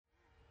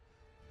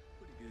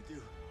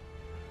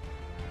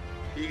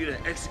You gonna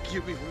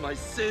execute me for my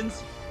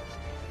sins?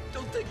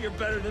 Don't think you're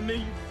better than me,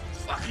 you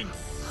fucking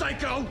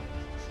psycho!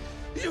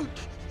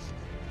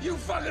 You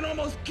fucking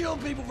almost kill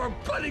people for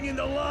butting in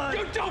the line!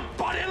 You don't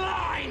butt in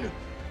line!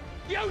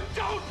 You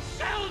don't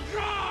sell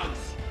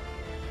drugs!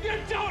 You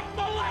don't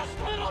molest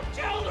little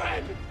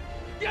children!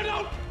 You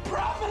don't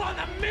profit on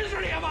the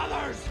misery of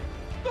others!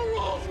 The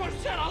rules were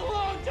set a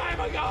long time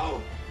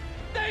ago!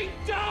 They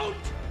don't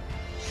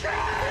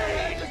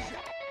change!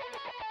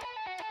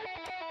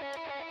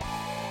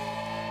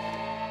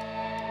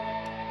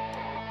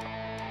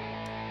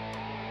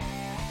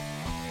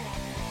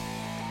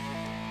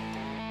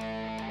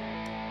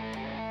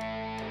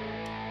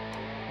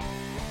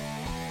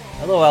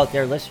 Hello out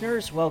there,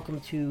 listeners.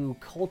 Welcome to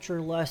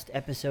Culture Lust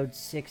episode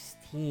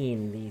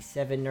 16, the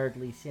Seven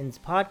Nerdly Sins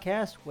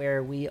podcast,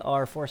 where we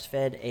are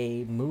force-fed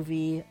a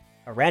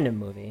random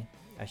movie,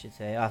 I should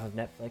say, off of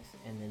Netflix,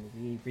 and then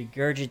we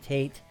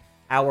regurgitate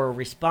our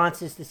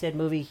responses to said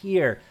movie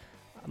here.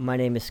 My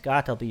name is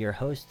Scott. I'll be your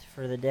host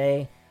for the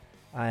day.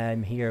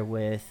 I'm here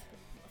with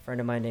a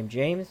friend of mine named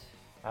James.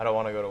 I don't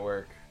want to go to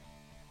work.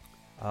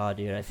 Oh,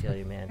 dude, I feel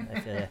you, man. I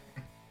feel you.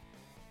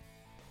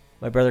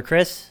 My brother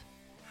Chris.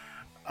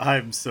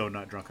 I'm so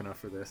not drunk enough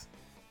for this.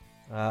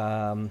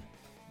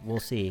 We'll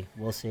see.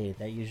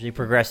 That usually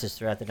progresses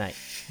throughout the night.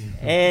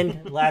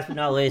 And last but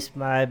not least,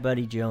 my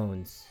buddy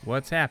Jones.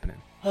 What's happening?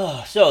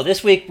 So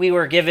this week we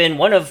were given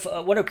one of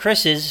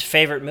Chris's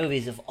favorite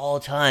movies of all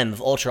time,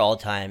 of ultra all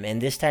time,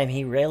 and this time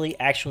he really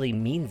actually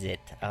means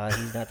it.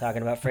 He's not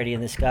talking about Freddy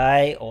in the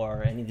Sky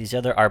or any of these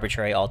other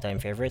arbitrary all-time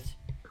favorites.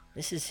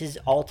 This is his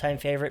all-time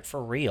favorite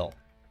for real,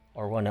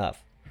 or one of.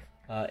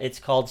 It's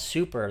called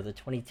Super, the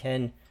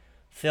 2010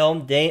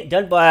 film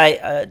done by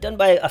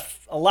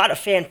a lot of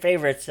fan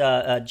favorites.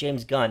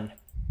 James Gunn,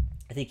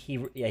 I think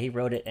he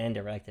wrote it and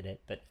directed it.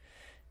 But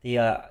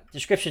the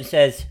description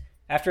says,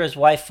 after his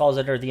wife falls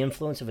under the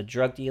influence of a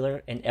drug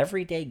dealer, an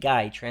everyday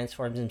guy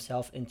transforms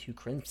himself into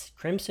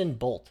Crimson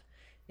Bolt,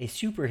 a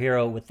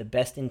superhero with the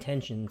best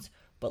intentions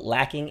but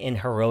lacking in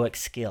heroic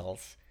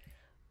skills.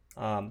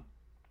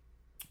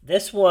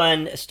 This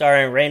one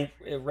starring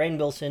Rainn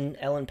Wilson,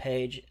 Ellen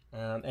Page,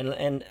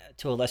 and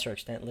to a lesser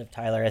extent Liv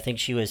Tyler. I think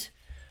she was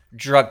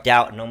drugged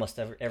out in almost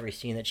every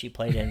scene that she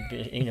played in,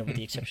 with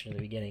the exception of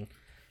the beginning.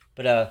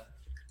 But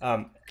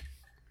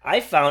I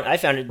found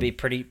it to be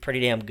pretty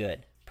damn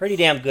good.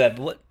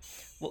 But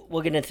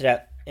we'll get into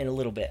that in a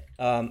little bit.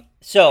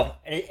 So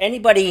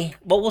anybody?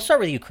 Well, we'll start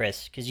with you,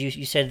 Chris, because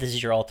you said this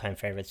is your all-time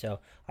favorite.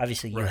 So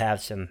obviously you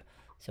have some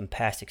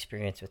past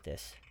experience with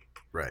this.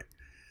 Right.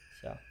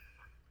 So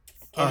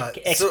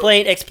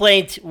explain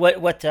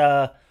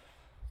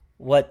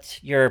what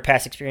your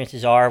past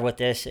experiences are with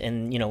this,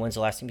 and when's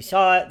the last time you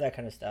saw it, that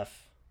kind of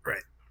stuff.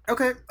 Right.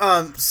 Okay.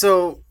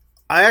 So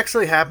I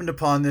actually happened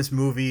upon this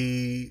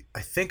movie,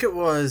 I think it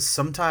was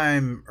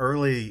sometime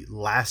early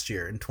last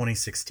year in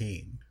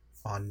 2016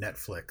 on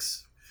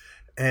Netflix,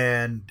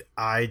 and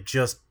I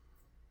just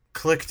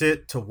clicked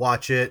it to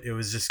watch it. It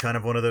was just kind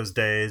of one of those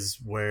days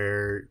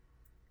where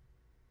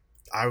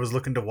I was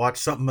looking to watch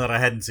something that I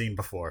hadn't seen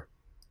before.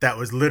 That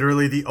was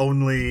literally the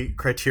only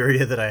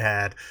criteria that I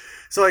had.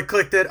 So I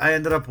clicked it. I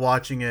ended up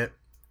watching it.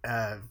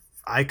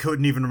 I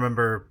couldn't even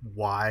remember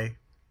why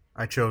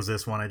I chose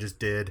this one. I just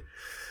did.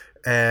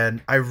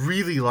 And I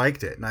really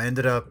liked it. And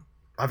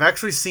I've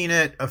actually seen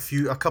it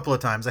a couple of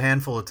times, a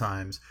handful of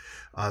times.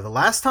 The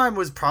last time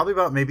was probably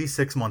about maybe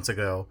 6 months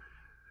ago.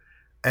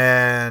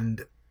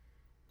 And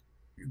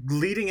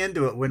leading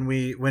into it,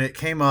 when it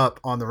came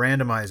up on the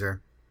randomizer,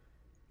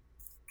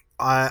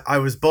 I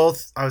was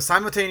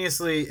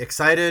simultaneously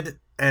excited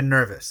and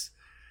nervous.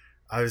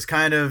 I was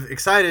kind of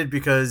excited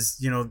because,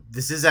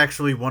 this is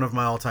actually one of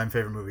my all-time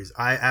favorite movies.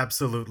 I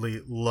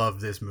absolutely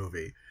love this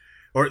movie.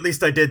 Or at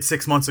least I did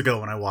 6 months ago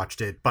when I watched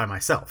it by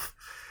myself.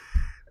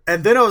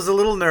 And then I was a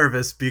little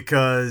nervous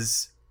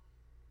because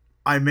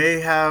I may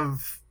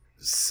have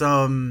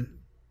some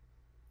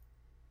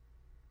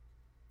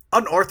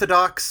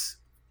unorthodox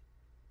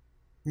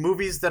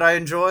movies that I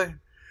enjoy.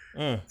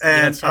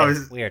 And I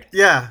was weird.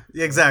 Yeah,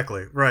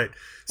 exactly. Right.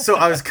 So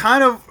I was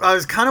kind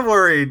of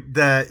worried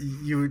that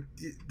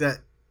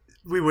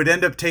we would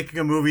end up taking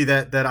a movie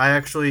that I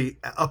actually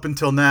up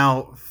until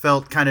now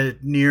felt kind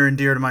of near and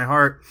dear to my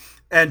heart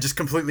and just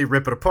completely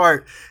rip it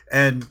apart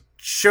and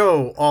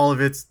show all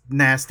of its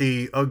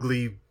nasty,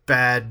 ugly,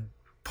 bad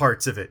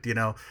parts of it,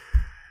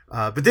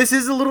 But this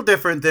is a little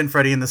different than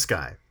Freddy in the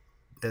Sky.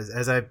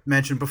 As I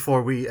mentioned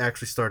before we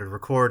actually started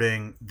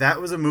recording,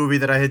 that was a movie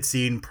that I had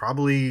seen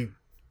probably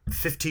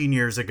 15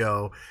 years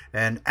ago,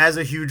 and as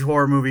a huge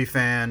horror movie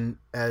fan,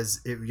 as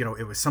it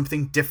was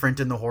something different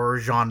in the horror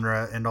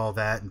genre and all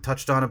that, and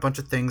touched on a bunch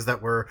of things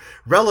that were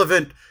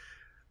relevant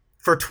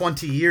for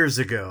 20 years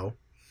ago.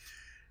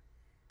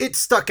 It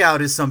stuck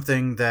out as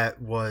something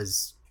that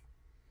was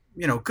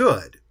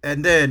good.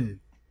 And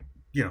then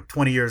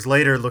 20 years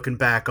later, looking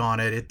back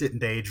on it, it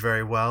didn't age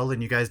very well,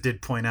 and you guys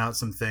did point out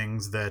some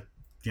things that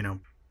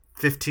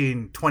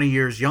 15, 20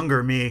 years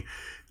younger me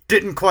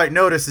didn't quite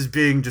notice as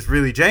being just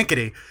really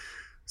jankety.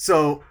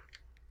 So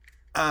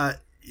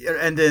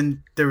and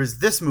then there was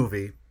this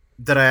movie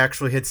that I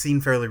actually had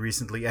seen fairly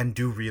recently and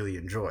do really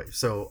enjoy.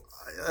 So,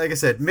 like I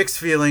said, mixed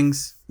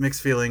feelings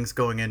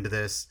going into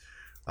this.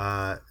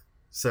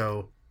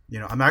 So,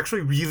 I'm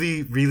actually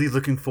really, really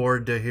looking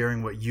forward to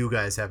hearing what you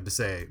guys have to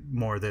say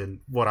more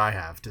than what I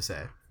have to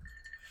say.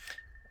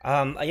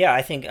 Yeah,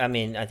 I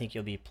think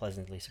you'll be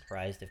pleasantly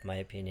surprised if my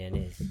opinion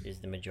is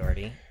the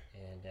majority.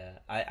 And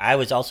I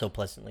was also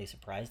pleasantly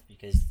surprised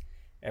because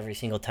every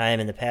single time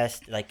in the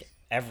past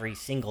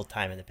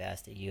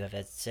that you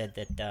have said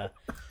that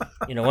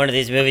one of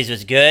these movies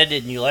was good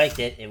and you liked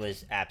it, it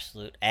was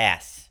absolute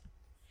ass.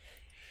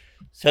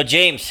 So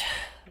James,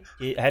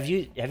 have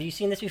you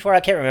seen this before? I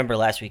can't remember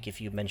last week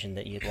if you mentioned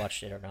that you had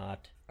watched it or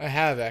not. I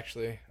have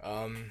actually.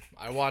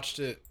 I watched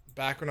it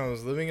back when I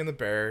was living in the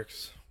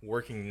barracks,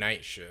 working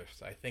night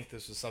shifts. I think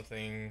this was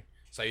something.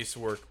 So I used to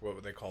work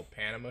what they call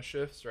Panama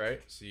shifts,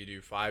 right? So you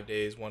do 5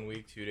 days 1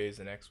 week, 2 days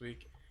the next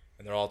week,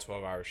 and they're all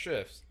 12-hour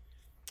shifts.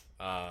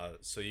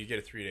 So you get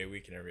a 3-day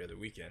weekend every other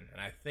weekend.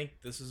 And I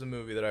think this is a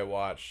movie that I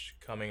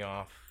watched coming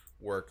off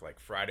work like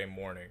Friday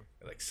morning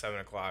at like 7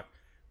 o'clock.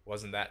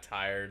 Wasn't that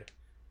tired,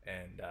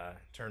 and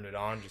turned it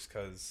on just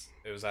because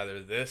it was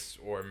either this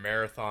or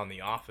Marathon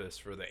The Office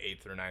for the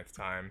 8th or 9th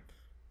time,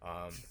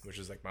 which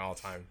is like my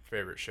all-time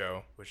favorite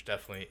show, which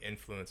definitely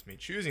influenced me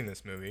choosing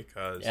this movie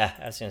because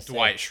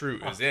Dwight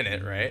Schrute was in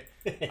it, right?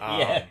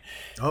 Yeah.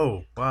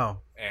 Oh, wow.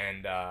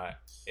 And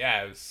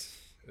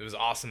it was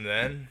awesome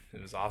then.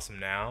 It was awesome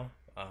now.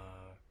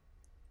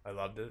 I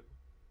loved it.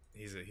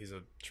 He's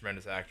a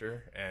tremendous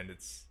actor, and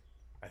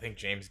I think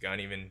James Gunn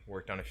even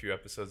worked on a few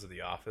episodes of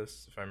The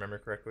Office, if I remember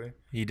correctly.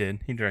 He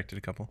did. He directed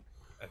a couple.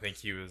 I think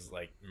he was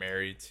like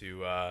married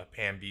to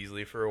Pam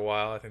Beesly for a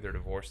while. I think they're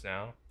divorced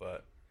now,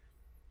 but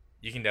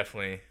you can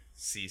definitely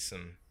see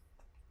some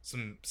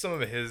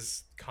of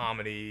his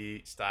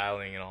comedy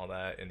styling and all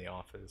that in The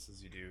Office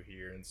as you do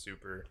here in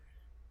Super.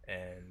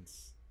 And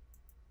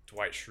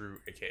Dwight Schrute,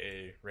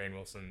 aka Rainn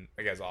Wilson,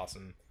 that guy's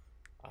awesome.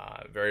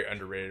 Very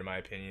underrated in my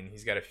opinion.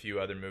 He's got a few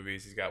other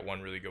movies. He's got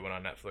one really good one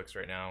on Netflix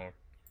right now,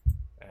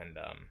 and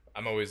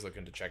I'm always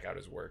looking to check out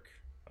his work.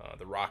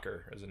 The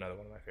Rocker is another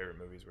one of my favorite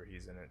movies where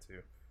he's in it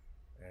too.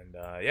 And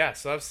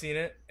so I've seen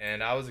it,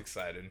 and I was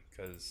excited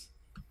because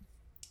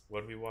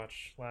what did we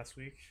watch last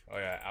week? Oh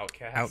yeah,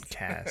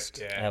 Outcast.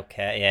 Yeah.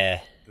 Okay,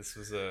 yeah. This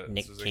was a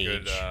Cage.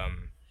 good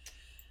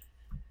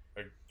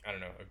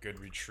a good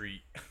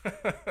retreat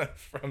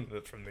from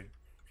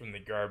the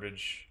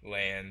garbage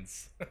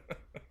lands.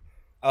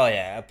 Oh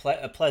yeah,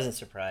 a pleasant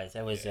surprise.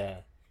 That was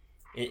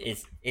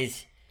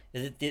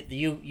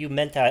you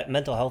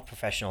mental health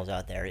professionals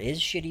out there, is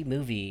shitty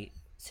movie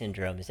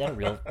syndrome, is that a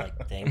real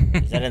thing?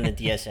 Is that in the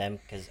DSM?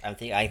 Because I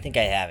think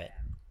I have it.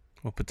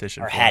 We'll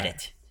petition or had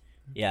it.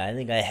 Yeah, I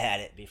think I had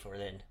it before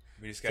then.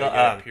 We just gotta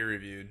get it peer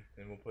reviewed,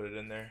 and we'll put it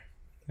in there.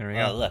 There we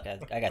go. Oh look,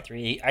 I got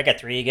three. I got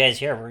three of you guys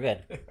here. We're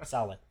good.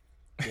 Solid.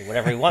 Do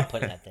whatever you want,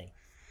 put in that thing.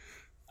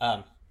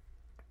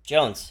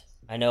 Jones,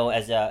 I know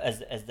as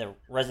the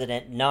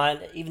resident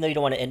even though you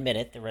don't want to admit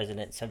it, the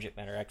resident subject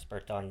matter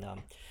expert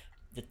on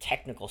the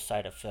technical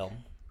side of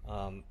film.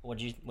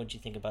 What'd you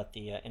think about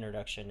the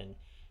introduction, and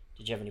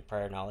did you have any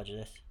prior knowledge of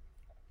this?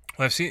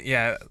 Well,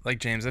 like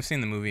James, I've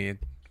seen the movie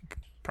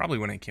probably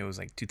when it came. It was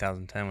like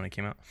 2010 when it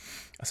came out.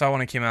 I saw it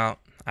when it came out.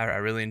 I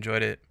really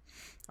enjoyed it.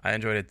 I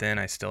enjoyed it then.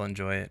 I still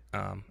enjoy it.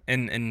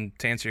 And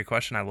to answer your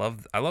question, I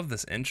love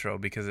this intro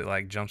because it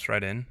like jumps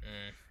right in.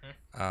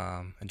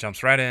 It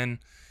jumps right in,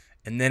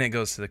 and then it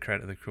goes to the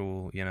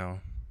cool,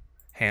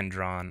 hand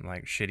drawn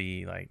like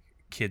shitty like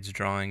kids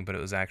drawing, but it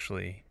was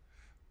actually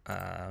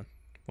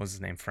what's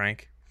his name,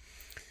 Frank?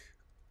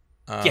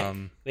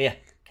 Yeah,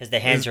 because the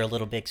hands are a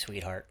little big,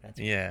 sweetheart. That's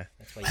how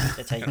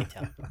you can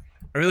tell.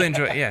 I really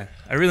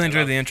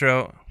enjoyed the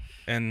intro,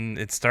 and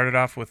it started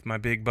off with my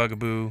big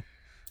bugaboo,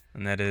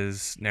 and that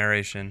is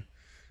narration.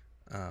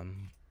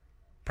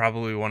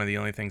 Probably one of the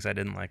only things I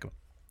didn't like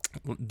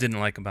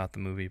about the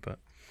movie, but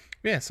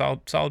yeah,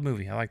 solid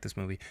movie. I like this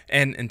movie.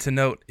 And to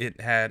note, it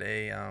had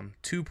a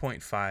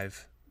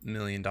 $2.5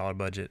 million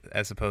budget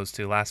as opposed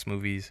to last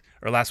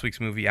week's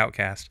movie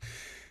Outcast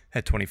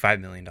had $25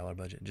 million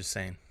budget. Just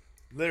saying.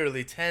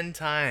 Literally 10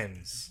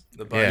 times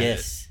the budget.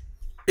 Yes.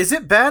 Is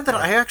it bad that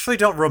I actually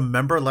don't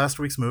remember last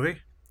week's movie?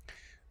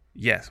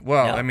 Yes.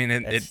 Well, No, I mean,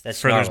 it that's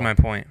furthers normal. my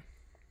point.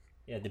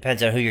 Yeah, it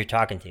depends on who you're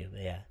talking to.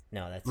 But yeah,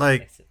 no, that's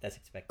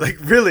expected. Like,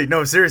 really?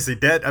 No, seriously,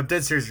 I'm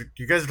dead serious.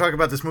 You guys are talking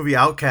about this movie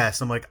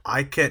Outcast. I'm like,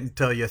 I can't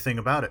tell you a thing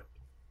about it.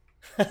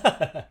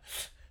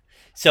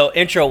 So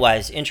intro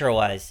wise,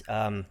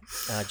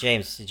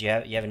 James, did you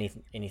have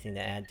anything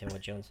to add to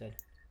what Jones said?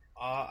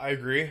 I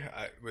agree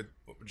with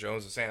what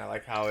Jones was saying. I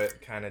like how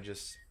it kind of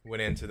just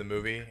went into the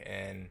movie,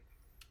 and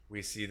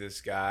we see this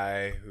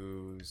guy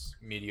who's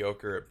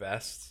mediocre at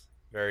best,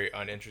 very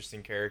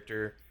uninteresting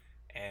character,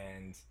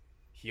 and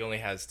he only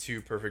has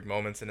 2 perfect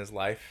moments in his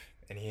life,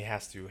 and he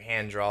has to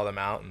hand draw them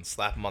out and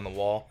slap them on the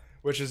wall,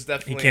 which is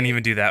definitely... He can't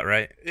even do that,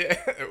 right? Yeah,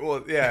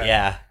 well, yeah.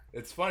 Yeah.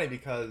 It's funny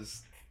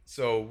because,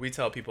 so we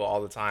tell people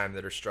all the time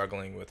that are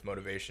struggling with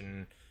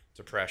motivation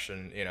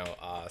depression.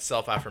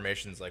 Self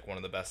affirmation is like one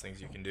of the best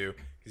things you can do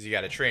because you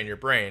got to train your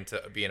brain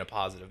to be in a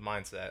positive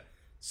mindset.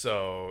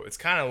 So it's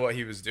kind of what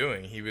he was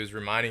doing. He was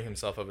reminding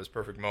himself of his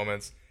perfect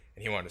moments,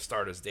 and he wanted to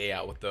start his day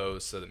out with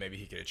those so that maybe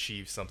he could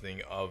achieve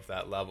something of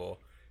that level.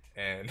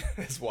 And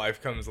his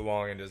wife comes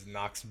along and just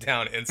knocks him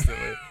down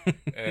instantly.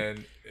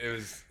 And it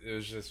was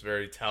just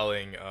very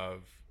telling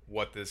of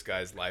what this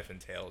guy's life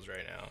entails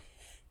right now.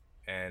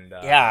 And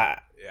yeah,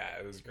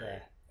 it was great. Yeah.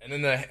 And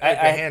then the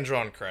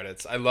hand-drawn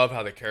credits. I love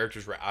how the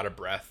characters were out of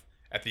breath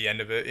at the end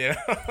of it,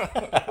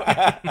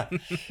 That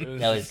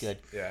was good.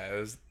 Yeah, it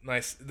was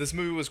nice. This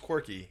movie was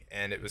quirky,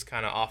 and it was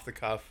kind of off the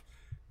cuff,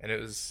 and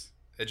it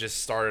just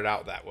started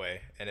out that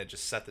way, and it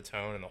just set the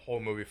tone, and the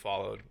whole movie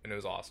followed, and it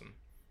was awesome.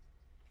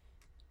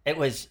 It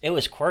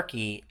was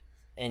quirky,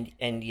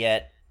 and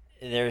yet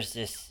there's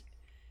this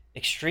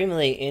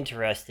extremely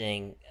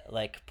interesting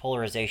like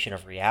polarization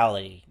of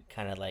reality,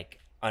 kind of like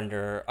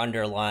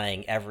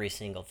underlying every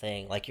single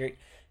thing. Like you're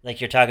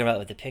talking about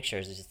with the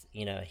pictures. Is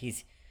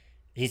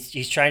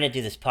he's trying to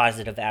do this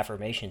positive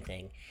affirmation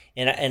thing,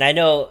 and I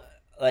know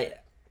like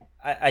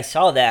I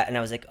saw that and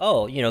I was like,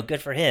 oh,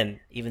 good for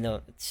him, even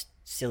though it's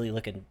silly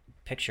looking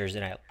pictures,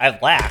 and I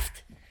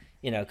laughed,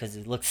 because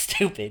it looks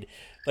stupid.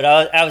 But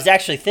I was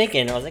actually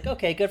thinking, I was like,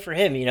 okay, good for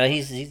him.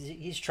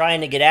 He's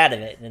trying to get out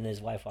of it, and then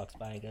his wife walks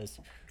by and goes,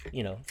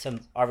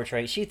 some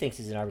arbitrary. She thinks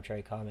it's an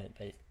arbitrary comment,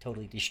 but it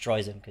totally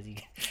destroys him because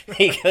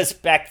he goes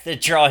back to the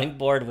drawing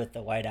board with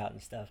the whiteout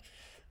and stuff.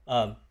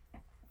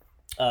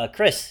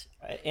 Chris,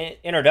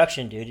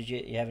 introduction, dude. Did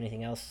you have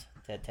anything else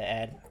to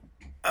add?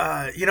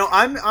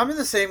 I'm in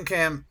the same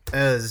camp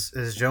as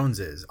Jones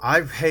is.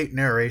 I hate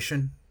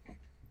narration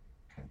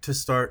to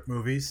start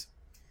movies.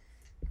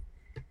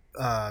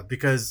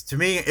 Because to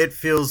me it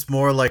feels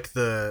more like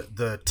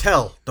the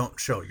tell, don't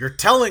show. You're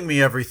telling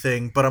me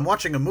everything, but I'm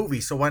watching a movie,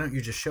 so why don't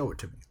you just show it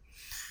to me?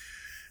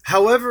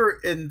 However,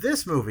 in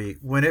this movie,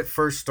 when it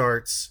first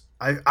starts,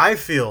 I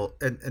feel,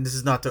 and this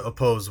is not to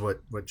oppose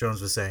what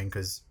Jones was saying,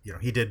 because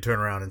he did turn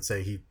around and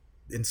say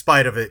in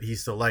spite of it, he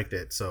still liked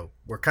it. So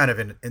we're kind of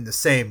in the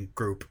same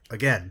group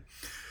again.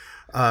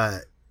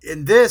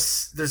 In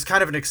this, there's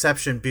kind of an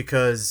exception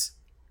because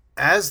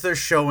as they're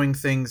showing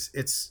things,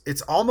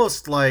 it's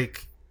almost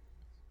like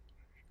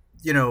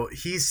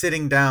he's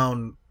sitting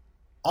down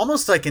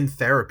almost like in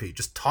therapy,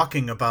 just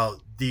talking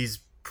about these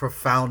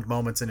profound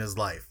moments in his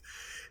life.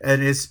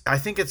 And I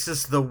think it's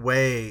just the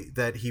way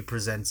that he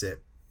presents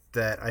it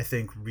that I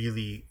think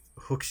really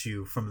hooks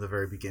you from the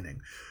very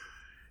beginning.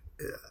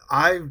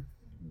 I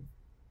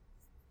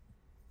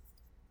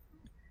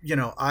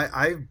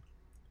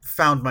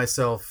found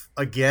myself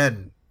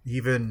again,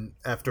 even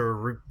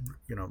after,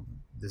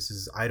 this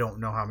is, I don't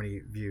know how many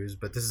views,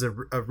 but this is a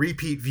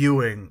repeat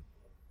viewing.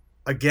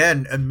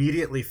 Again,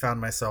 immediately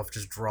found myself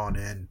just drawn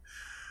in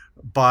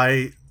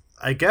by,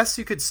 I guess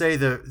you could say,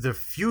 the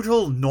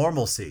futile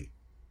normalcy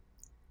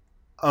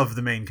of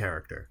the main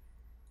character,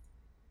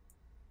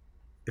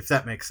 if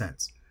that makes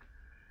sense.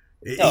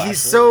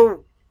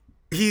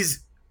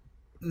 He's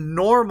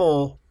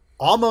normal,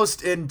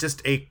 almost in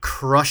just a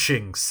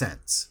crushing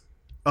sense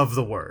of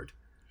the word.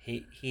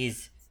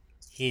 He's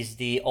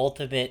the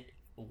ultimate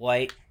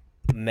white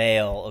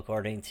male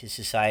according to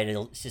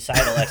societal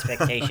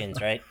expectations,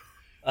 right?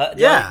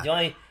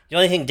 The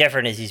only thing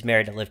different is he's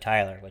married to Liv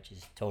Tyler, which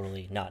is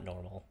totally not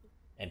normal.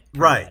 And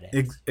right,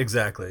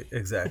 exactly.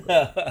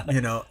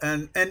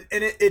 And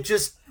it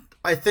just,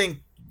 I think,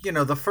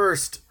 the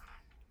first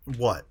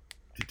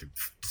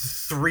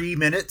 3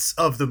 minutes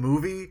of the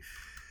movie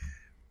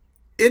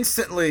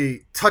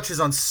instantly touches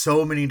on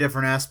so many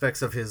different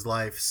aspects of his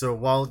life. So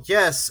while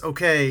yes,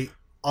 okay,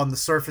 on the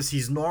surface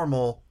he's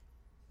normal,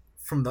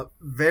 from the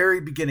very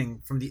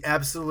beginning, from the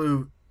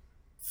absolute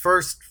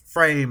first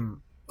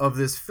frame of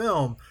this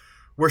film,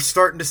 we're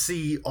starting to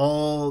see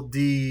all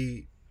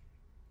the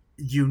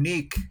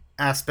unique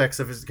aspects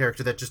of his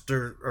character that just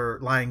are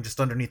lying just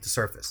underneath the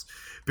surface.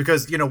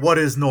 Because, what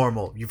is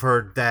normal? You've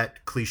heard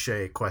that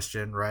cliche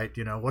question, right?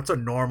 What's a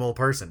normal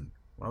person?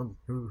 Well,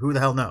 who the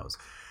hell knows?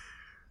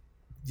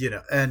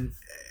 And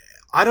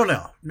I don't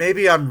know.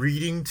 Maybe I'm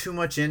reading too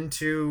much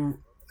into,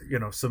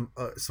 some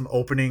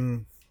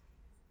opening,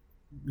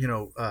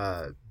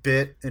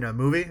 bit in a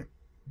movie,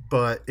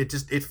 but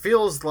it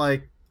feels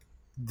like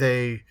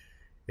they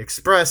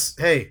express,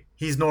 hey,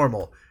 he's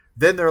normal.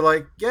 Then they're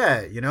like,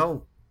 yeah,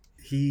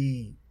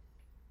 he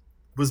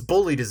was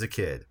bullied as a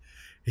kid.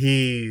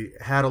 He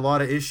had a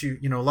lot of issues,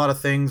 a lot of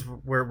things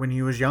where when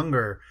he was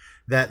younger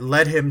that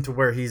led him to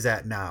where he's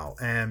at now.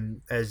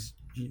 And as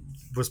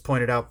was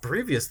pointed out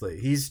previously,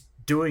 he's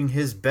doing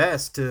his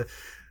best to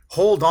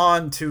hold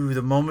on to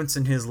the moments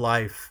in his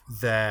life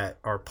that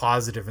are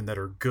positive and that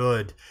are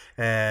good.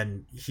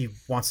 And he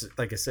wants to,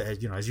 like I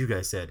said, as you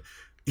guys said,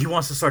 he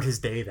wants to start his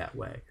day that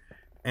way.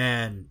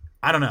 And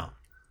I don't know.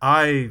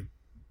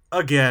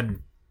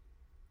 Again,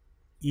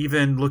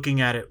 even looking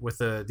at it with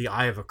the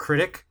eye of a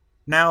critic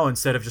now,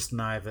 instead of just an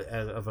eye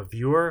of a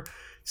viewer,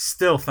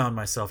 still found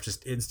myself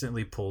just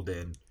instantly pulled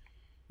in.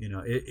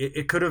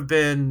 It could have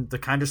been the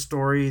kind of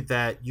story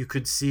that you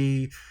could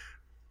see,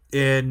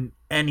 in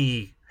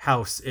any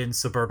house in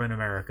suburban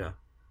America.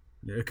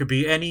 It could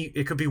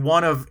be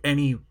one of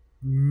any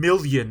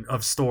million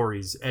of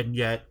stories, and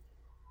yet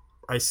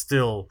I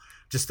still,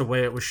 just the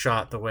way it was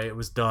shot, the way it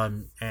was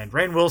done, and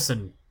Rainn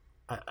Wilson,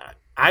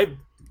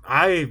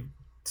 I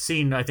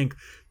seen, I think,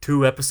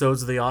 2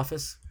 episodes of The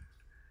Office.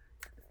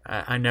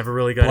 I never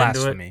really got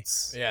Blasphemy. into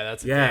it. Yeah,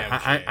 that's a Yeah,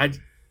 damn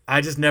shame.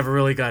 I just never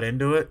really got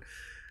into it.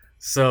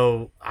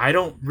 So I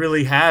don't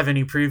really have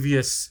any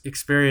previous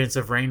experience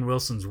of Rainn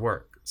Wilson's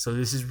work. So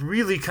this is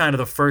really kind of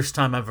the first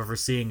time I've ever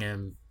seen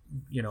him,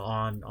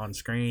 on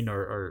screen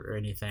or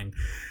anything.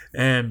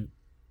 And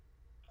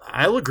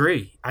I'll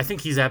agree. I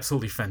think he's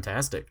absolutely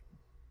fantastic.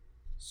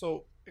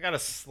 So I gotta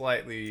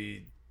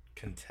slightly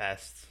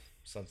contest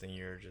something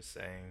you were just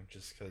saying,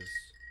 just because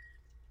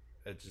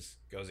it just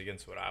goes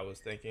against what I was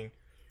thinking.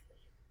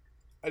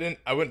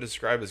 I wouldn't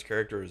describe his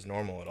character as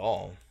normal at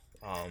all.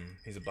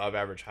 He's above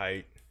average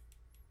height.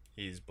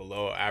 He's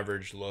below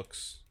average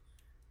looks.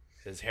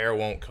 His hair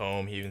won't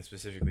comb. He even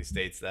specifically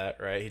states that,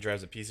 right? He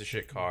drives a piece of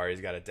shit car.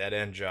 He's got a dead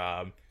end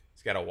job.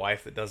 He's got a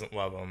wife that doesn't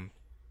love him.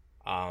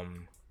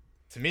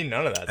 To me,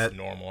 none of that's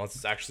normal.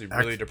 It's actually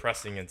really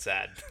depressing and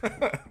sad.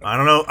 I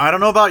don't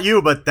know about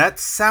you, but that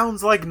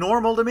sounds like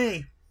normal to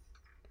me.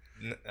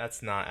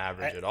 That's not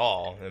average at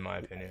all, in my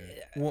opinion.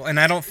 Well, and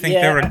I don't think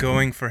they were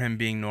going for him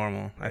being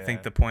normal. I think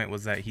Yeah. the point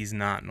was that he's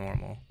not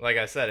normal. Like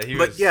I said, he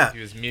But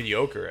was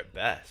mediocre at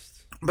best.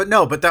 But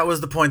that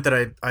was the point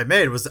that I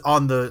made, was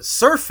on the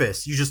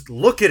surface, you just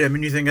look at him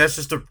and you think that's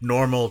just a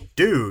normal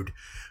dude.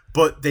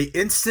 But they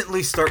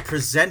instantly start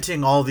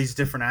presenting all these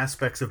different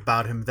aspects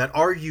about him that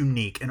are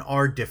unique and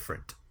are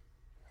different.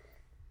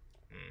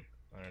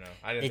 I don't know.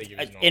 I didn't think he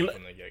was in- normal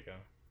from the get-go.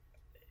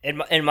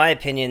 In my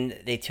opinion,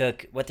 they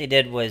took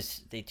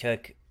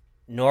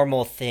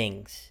normal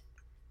things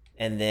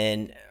and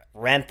then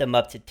ramped them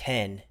up to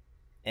 10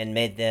 and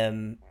made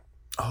them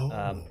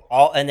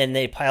all, and then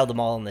they piled them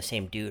all on the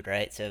same dude,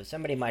 right? So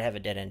somebody might have a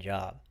dead end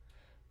job,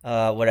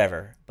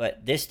 whatever.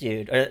 But this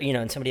dude, or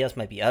and somebody else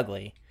might be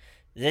ugly.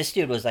 This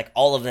dude was like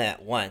all of them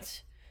at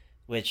once,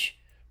 which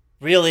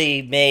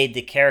really made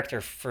the character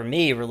for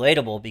me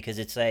relatable, because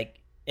it's like,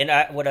 and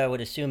what I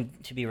would assume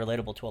to be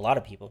relatable to a lot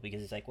of people,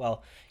 because it's like,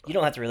 well, you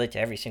don't have to relate to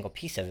every single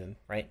piece of him,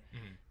 right?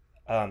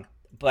 Mm-hmm.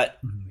 But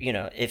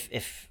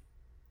if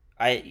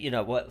I,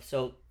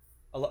 so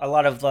a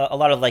lot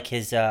of like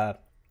his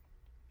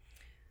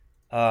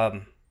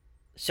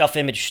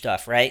self-image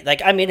stuff, right?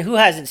 Like, I mean, who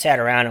hasn't sat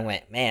around and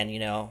went, man,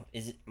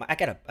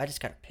 I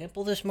just got a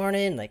pimple this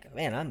morning, like,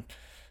 man, I'm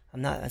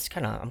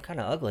kind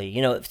of ugly,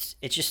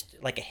 it's just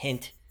like a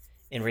hint.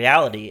 In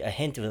reality, a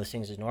hint of those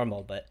things is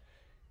normal, but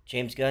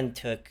James Gunn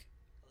took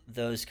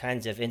those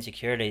kinds of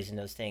insecurities and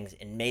those things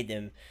and made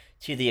them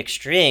to the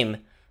extreme.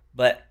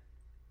 But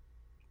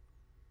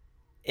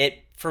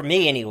for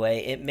me anyway,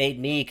 it made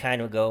me kind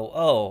of go,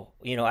 oh,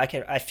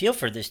 I feel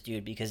for this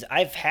dude, because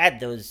I've had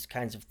those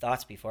kinds of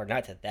thoughts before.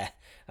 Not that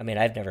I mean,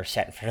 I've never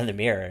sat in front of the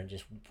mirror and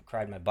just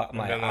cried my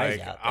eyes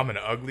out. I'm an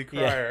ugly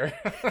crier.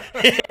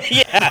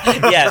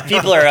 Yeah,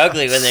 people are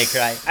ugly when they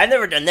cry. I've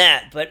never done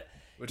that, but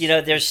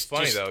there's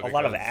funny, just though, a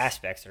lot of because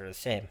aspects that are the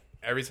same.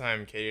 Every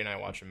time Katie and I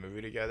watch a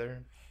movie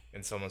together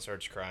and someone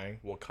starts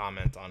crying, we'll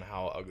comment on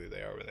how ugly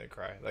they are when they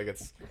cry. Like,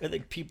 it's I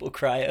think people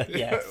cry.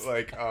 Yes.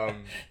 like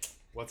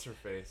what's her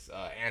face?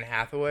 Anne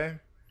Hathaway.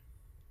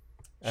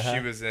 She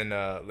was in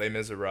Les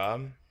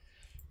Miserables.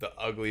 The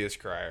ugliest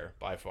crier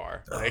by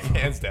far, like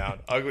hands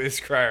down,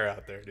 ugliest crier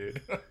out there, dude.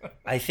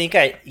 I think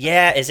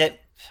is it?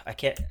 I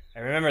can't. I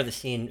remember the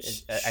scene.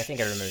 I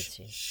think I remember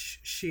the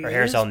scene. Her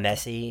hair's all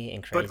messy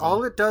and crazy. But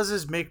all it does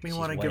is make me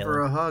want to give her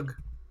a hug.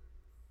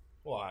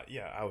 Well,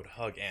 yeah, I would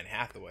hug Anne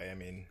Hathaway. I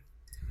mean,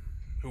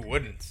 who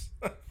wouldn't?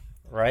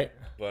 Right.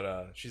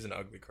 But she's an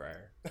ugly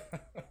crier.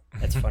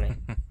 That's funny.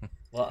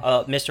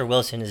 Well, Mr.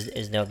 Wilson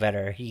is no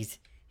better. He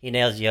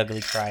nails the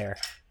ugly crier.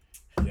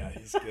 Yeah,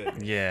 he's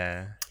good.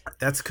 Yeah.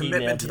 That's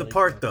commitment to the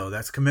part, though.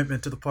 That's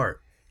commitment to the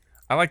part.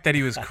 I like that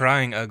he was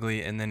crying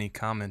ugly, and then he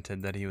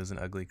commented that he was an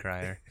ugly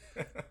crier.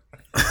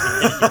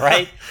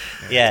 Right?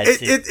 Yeah.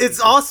 It's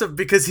awesome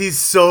because he's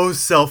so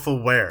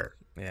self-aware.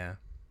 Yeah.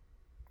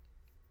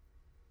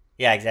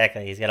 Yeah,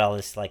 exactly. He's got all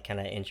this like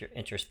kind of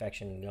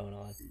introspection going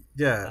on.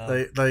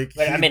 Yeah, But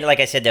I mean, like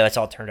I said, though, it's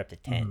all turned up to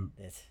 10.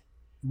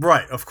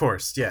 Right, of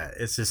course. Yeah,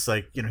 it's just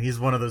like, he's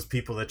one of those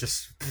people that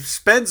just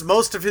spends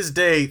most of his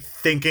day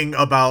thinking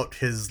about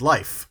his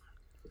life.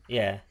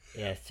 Yeah.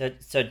 So,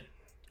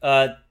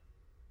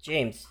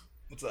 James,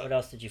 What's up? what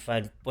else did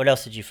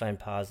you find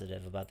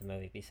positive about the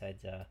movie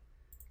besides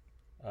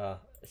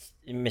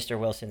Mr.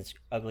 Wilson's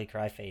ugly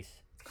cry face?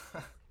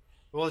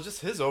 Well,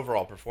 just his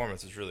overall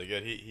performance is really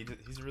good.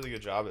 He's a really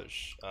good job at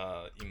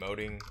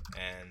emoting,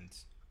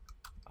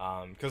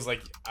 and because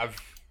like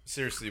I've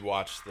seriously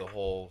watched the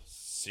whole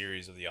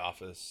series of The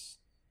Office.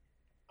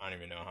 I don't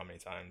even know how many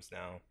times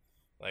now.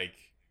 Like,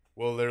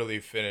 we'll literally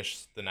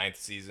finish the 9th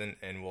season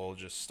and we'll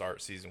just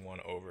start season 1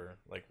 over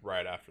like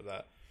right after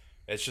that.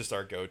 It's just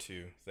our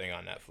go-to thing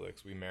on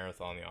Netflix. We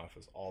marathon The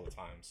Office all the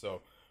time.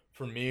 So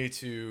for me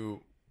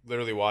to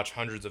literally watch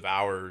hundreds of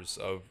hours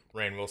of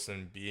Rainn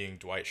Wilson being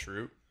Dwight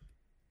Schrute,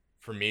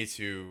 for me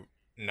to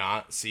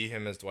not see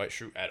him as Dwight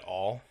Schrute at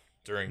all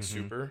during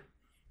Super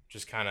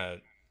just kind of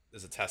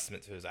is a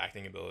testament to his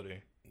acting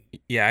ability.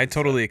 Yeah, I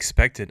totally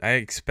expected. I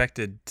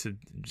expected to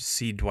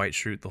see Dwight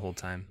Schrute the whole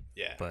time.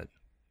 Yeah, but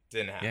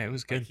didn't happen. Yeah, it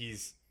was good. Like,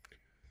 he's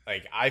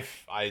like I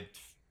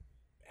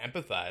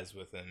empathize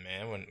with him,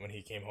 man. When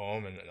he came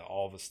home and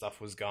all of his stuff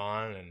was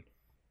gone and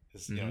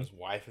his you know his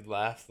wife had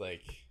left,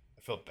 like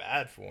I felt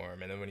bad for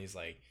him. And then when he's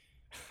like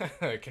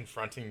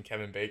confronting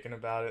Kevin Bacon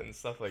about it and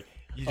stuff, like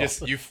you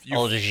just you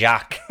old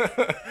Jacques.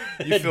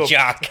 You feel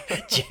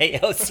Jacques.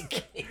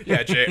 J-O-C-K.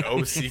 Yeah,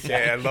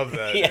 J-O-C-K. I love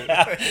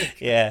that.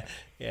 Yeah.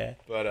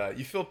 But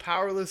you feel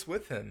powerless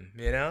with him,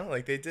 you know?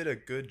 Like they did a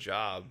good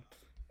job,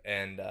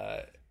 and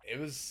it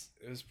was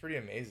pretty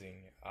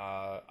amazing.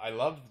 I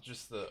loved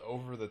just the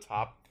over the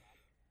top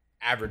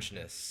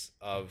averageness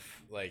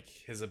of like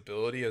his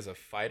ability as a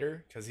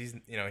fighter, because he's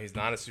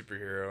not a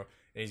superhero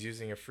and he's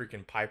using a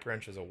freaking pipe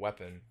wrench as a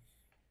weapon,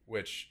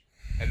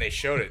 and they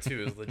showed it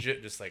too, is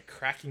legit just like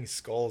cracking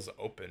skulls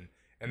open.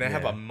 And they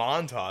have a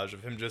montage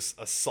of him just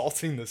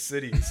assaulting the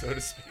city, so to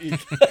speak.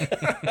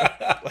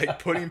 Like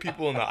putting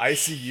people in the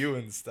ICU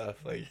and stuff.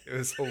 Like, it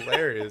was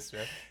hilarious,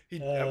 man.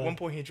 At one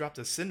point, he dropped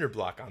a cinder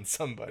block on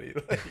somebody.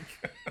 Like,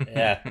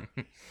 Yeah.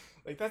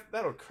 Like,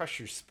 that'll crush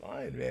your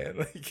spine, man.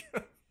 Like,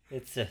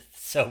 It's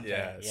so bad.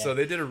 yeah. Yeah. So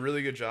they did a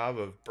really good job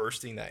of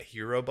bursting that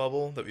hero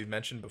bubble that we've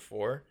mentioned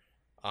before.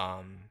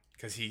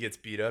 Because he gets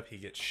beat up, he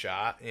gets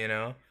shot, you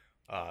know.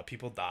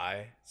 People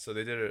die. So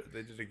they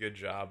did a good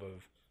job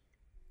of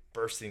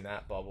bursting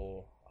that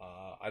bubble.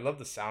 I love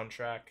the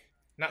soundtrack.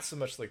 Not so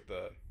much like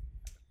the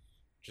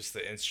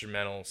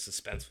instrumental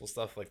suspenseful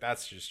stuff. Like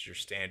that's just your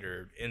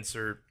standard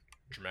insert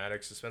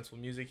dramatic suspenseful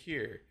music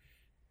here.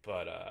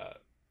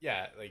 But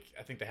yeah, like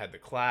I think they had the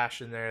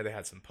Clash in there. They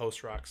had some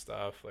post rock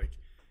stuff. Like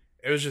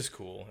it was just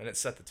cool, and it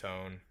set the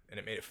tone, and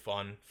it made it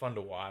fun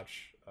to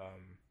watch.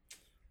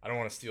 I don't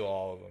want to steal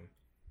all of them.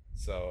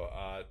 So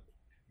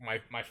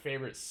my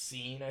favorite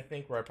scene, I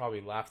think, where I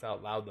probably laughed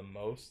out loud the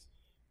most,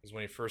 is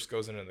when he first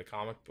goes into the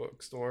comic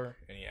book store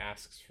and he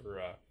asks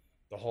for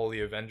the Holy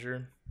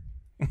Avenger,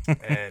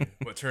 and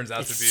what turns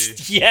out to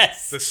be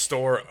the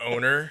store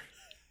owner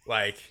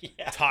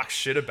talks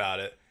shit about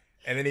it,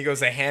 and then he goes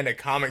to hand a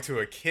comic to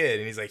a kid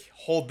and he's like,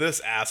 "Hold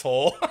this,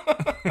 asshole."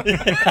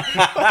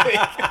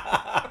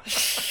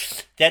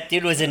 That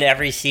dude was in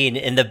every scene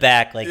in the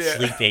back,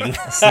 sleeping.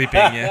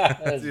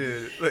 Yeah.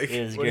 Dude, like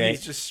It was when great. he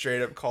just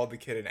straight up called the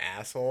kid an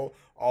asshole,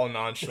 all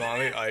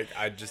nonchalantly, like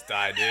I just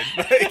died, dude.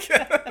 Like,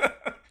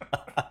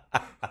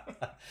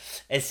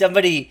 As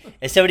somebody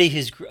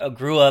who's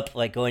grew up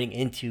like going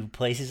into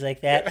places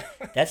like that,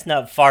 that's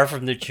not far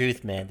from the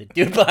truth, man. The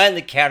dude behind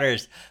the counter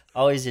is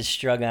always a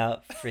strung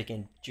out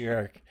freaking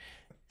jerk.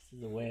 This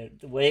is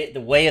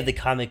the way of the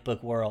comic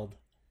book world.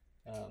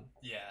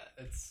 yeah,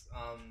 it's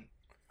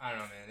I don't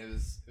know, man. It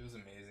was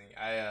amazing.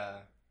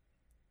 I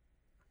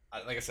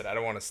like I said, I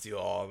don't want to steal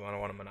all of them. I don't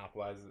want to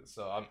monopolize it.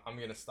 So I'm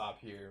gonna stop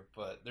here.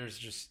 But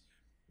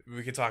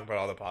we could talk about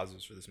all the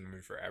positives for this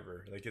movie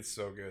forever. Like it's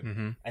so good.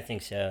 Mm-hmm. I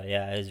think so.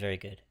 Yeah, it was very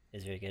good.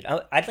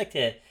 I'd like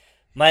to.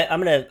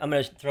 I'm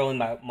gonna throw in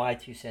my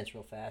 2 cents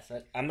real fast.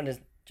 I'm gonna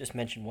just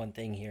mention one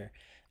thing here,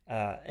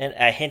 and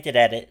I hinted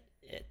at it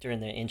during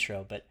the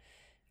intro. But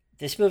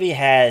this movie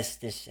had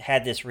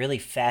this really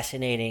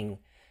fascinating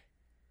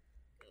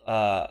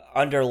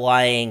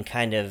underlying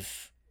kind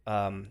of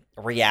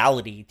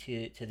reality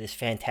to this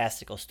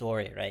fantastical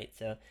story, right?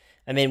 So,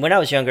 I mean, when I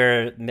was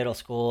younger, middle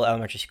school,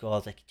 elementary school, I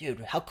was like, dude,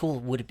 how cool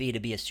would it be to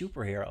be a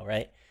superhero,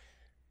 right?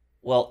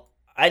 Well,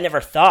 I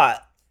never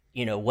thought,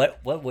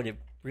 what would it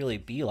really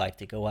be like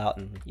to go out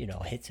and,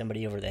 hit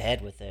somebody over the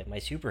head with my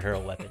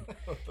superhero weapon.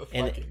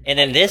 and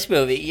in this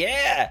movie,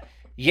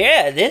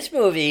 this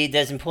movie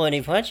doesn't pull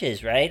any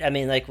punches, right? I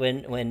mean, like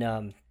when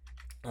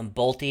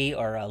Bolty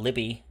or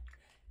Libby,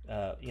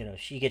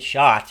 she gets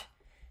shot,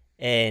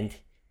 and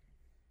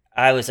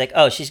I was like,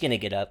 oh, she's gonna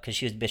get up because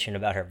she was bitching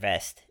about her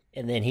vest,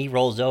 and then he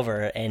rolls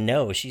over, and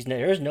no,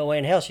 there's no way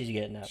in hell she's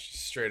getting up. She's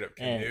straight up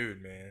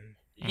canoed, man.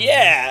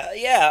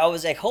 Yeah, I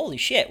was like, holy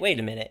shit, wait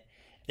a minute.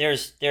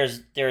 There's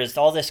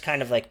all this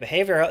kind of like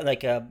behavior,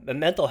 like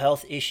mental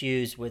health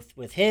issues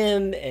with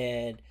him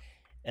and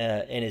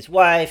his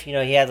wife. He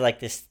had like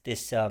this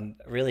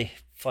really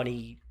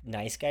funny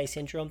nice guy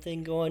syndrome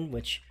thing going,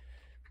 which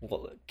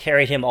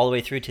carried him all the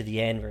way through to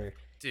the end, where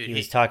he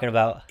was talking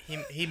about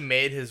he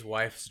made his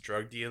wife's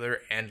drug dealer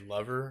and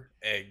lover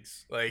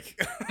eggs, like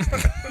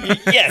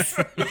yes.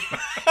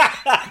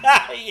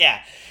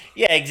 yeah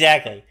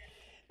exactly.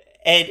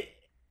 And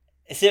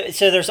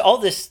so there's all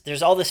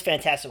this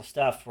fantastical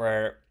stuff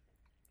where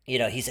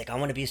he's like, I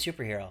want to be a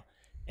superhero,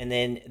 and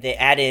then they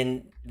add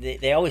in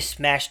they always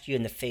smashed you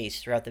in the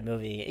face throughout the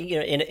movie,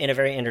 in a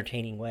very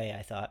entertaining way,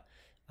 I thought.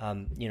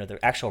 The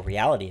actual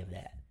reality of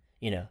that,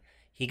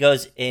 he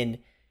goes in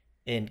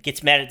and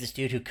gets mad at this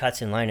dude who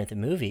cuts in line at the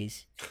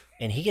movies,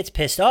 and he gets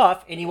pissed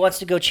off and he wants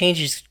to go change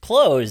his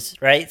clothes,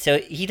 right? So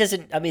he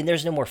doesn't. I mean,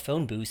 there's no more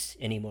phone booths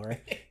anymore.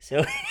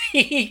 So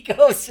he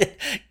goes, and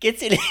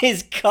gets in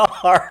his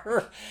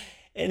car,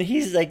 and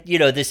he's like,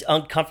 this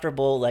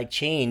uncomfortable like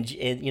change,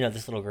 and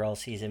this little girl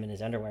sees him in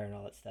his underwear and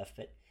all that stuff.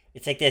 But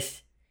it's like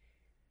this.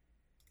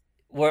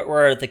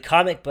 Where the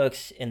comic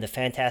books and the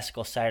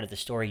fantastical side of the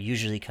story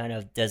usually kind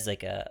of does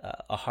like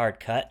a hard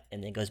cut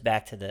and then goes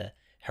back to the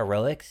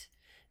heroics,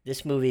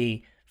 this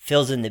movie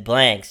fills in the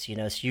blanks, so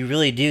you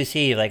really do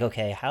see like,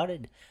 okay, how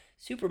did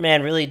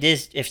Superman really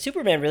if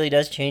Superman really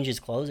does change his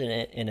clothes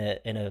in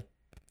a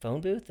phone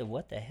booth, then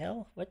what the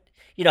hell? What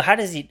how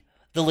does he,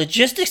 the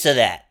logistics of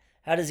that?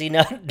 How does he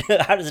not?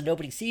 How does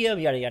nobody see him?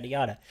 Yada yada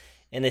yada.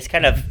 And this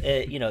kind of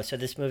so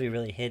this movie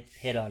really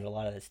hit on a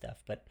lot of this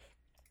stuff, but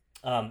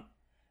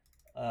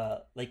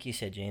like you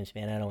said, James,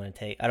 man, I don't want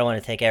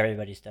to take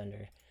everybody's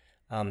thunder.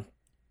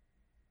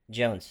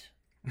 Jones,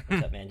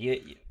 what's up, man?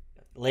 You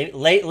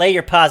lay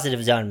your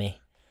positives on me.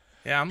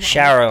 Yeah,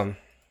 shower them.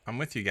 I'm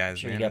with you guys,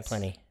 Sure, man. you got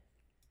plenty.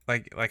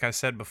 Like I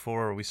said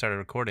before we started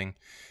recording,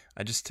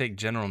 I just take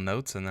general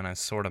notes and then I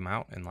sort them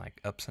out in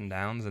like ups and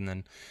downs, and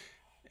then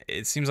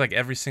it seems like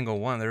every single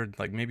one, there were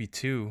like maybe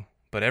two,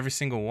 but every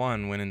single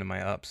one went into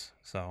my ups.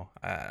 So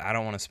I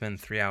don't want to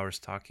spend 3 hours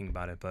talking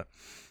about it, but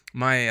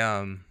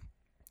my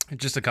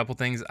just a couple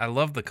things. I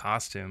love the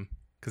costume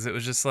because it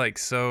was just like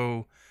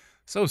so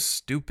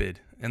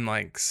stupid and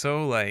like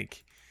so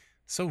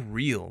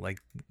real. Like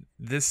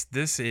this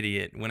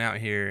idiot went out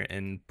here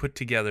and put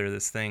together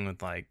this thing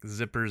with like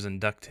zippers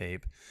and duct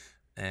tape,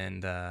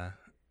 and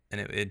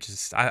it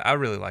just I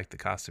really liked the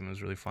costume. It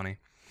was really funny,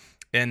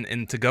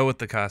 and to go with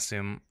the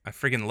costume, I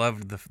freaking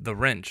loved the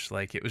wrench.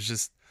 Like it was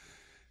just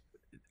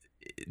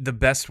the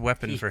best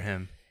weapon for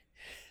him.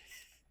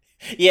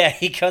 Yeah,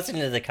 he goes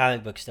into the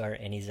comic book store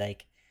and he's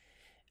like,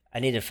 I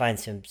need to find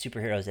some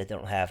superheroes that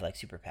don't have like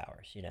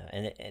superpowers,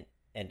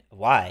 and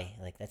why?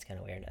 Like that's kind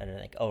of weird. And I'm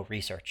like, oh,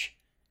 research.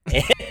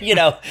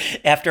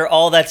 After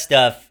all that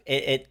stuff,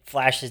 it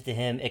flashes to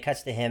him. It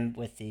cuts to him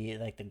with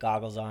the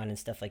goggles on and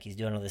stuff, like he's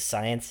doing all this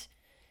science,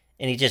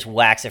 and he just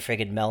whacks a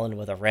friggin' melon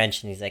with a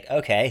wrench, and he's like,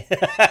 okay,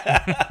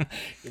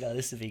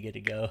 this would be good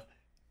to go.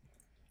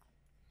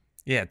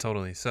 Yeah,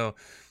 totally. So,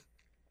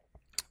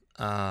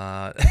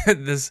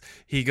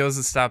 he goes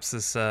and stops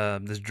this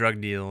drug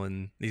deal,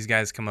 and these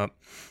guys come up.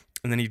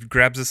 And then he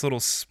grabs this little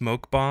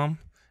smoke bomb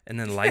and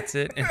then lights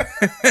it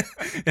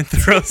and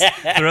throws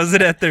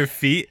it at their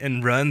feet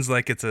and runs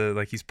like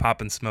he's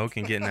popping smoke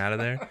and getting out of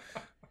there.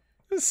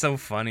 It's so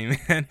funny, man.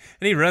 And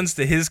he runs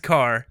to his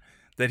car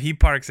that he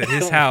parks at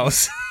his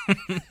house.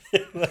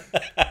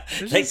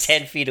 Like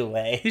 10 feet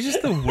away. He's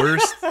just the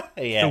worst,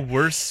 yeah. the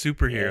worst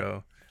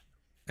superhero.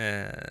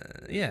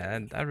 Yeah,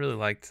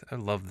 I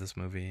love this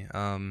movie.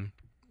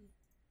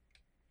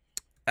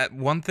 At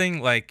one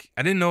thing, like,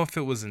 I didn't know if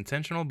it was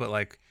intentional, but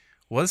like,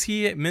 was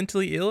he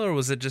mentally ill, or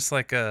was it just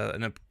like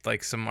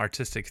some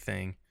artistic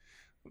thing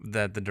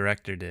that the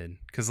director did?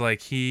 Because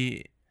like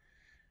he'd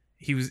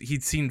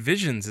seen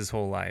visions his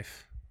whole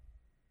life.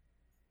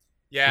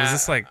 Yeah. Was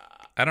this like,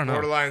 I don't know,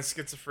 borderline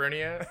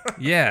schizophrenia?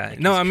 Yeah.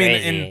 No, I mean,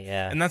 crazy,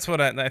 and that's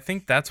what I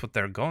think that's what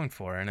they're going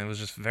for, and it was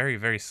just very,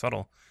 very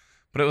subtle.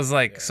 But it was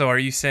like, So are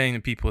you saying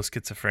that people with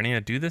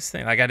schizophrenia do this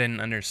thing? Like, I didn't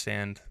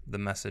understand the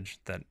message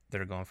that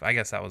they're going for. I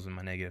guess that was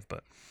my negative,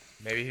 but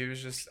maybe he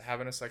was just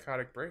having a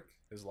psychotic break.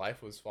 His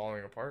life was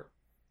falling apart,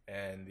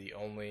 and the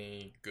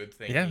only good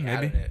thing he had in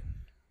it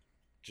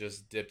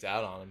just dipped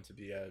out on him to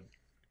be a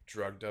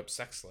drugged up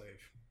sex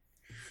slave.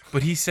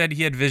 But he said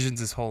he had visions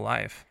his whole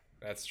life.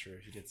 That's true.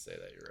 He did say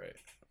that. You're right.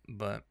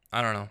 But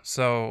I don't know.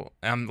 So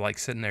I'm like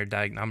sitting there,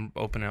 I'm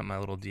opening up my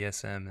little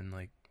DSM and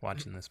like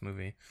watching this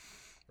movie.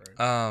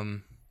 Right.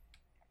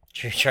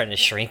 You're trying to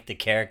shrink the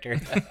character.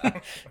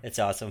 It's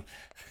awesome.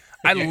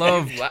 I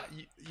love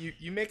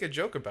you make a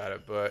joke about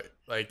it, but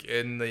like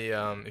in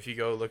the if you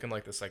go look in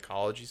like the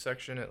psychology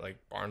section at like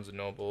Barnes and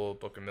Noble,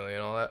 Book a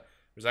Million, all that,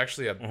 there's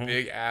actually a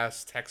big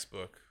ass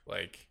textbook,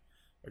 like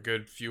a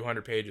good few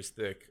hundred pages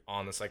thick,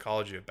 on the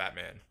psychology of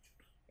Batman.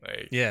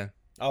 Like yeah.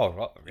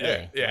 Oh,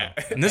 really? Yeah.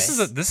 Oh, And this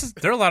is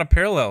there are a lot of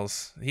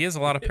parallels. He has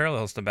a lot of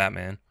parallels to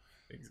Batman.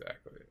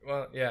 Exactly.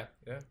 Well, yeah.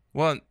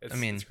 Well,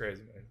 It's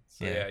crazy, man.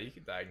 So yeah, you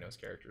can diagnose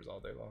characters all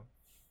day long.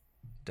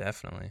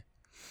 Definitely.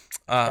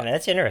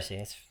 That's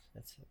interesting.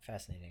 That's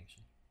fascinating.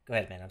 Go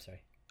ahead, man. I'm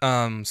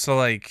sorry. So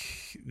like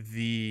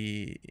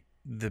the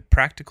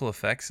practical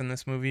effects in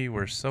this movie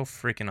were so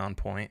freaking on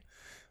point.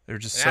 They're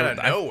just out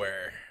of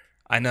nowhere.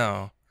 I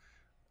know.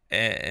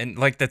 And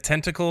like the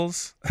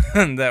tentacles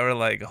that were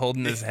like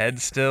holding his head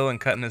still and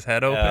cutting his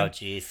head open. Oh,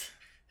 jeez.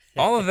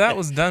 All of that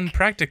was done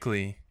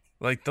practically.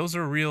 Like those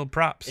are real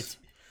props.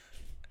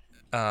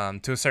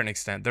 To a certain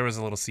extent, there was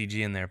a little CG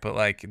in there, but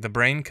like the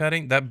brain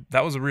cutting,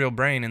 that was a real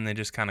brain, and they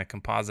just kind of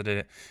composited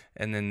it.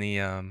 And then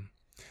the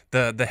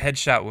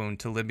headshot wound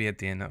to Libby at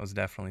the end, that was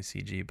definitely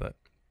CG. But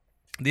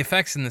the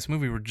effects in this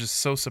movie were just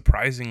so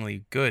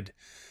surprisingly good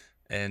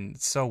and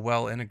so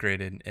well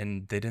integrated,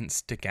 and they didn't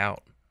stick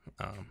out.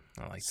 I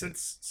liked it.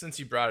 Since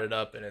you brought it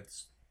up and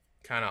it's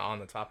kind of on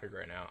the topic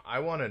right now, I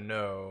want to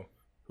know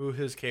who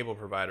his cable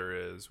provider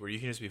is, where you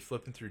can just be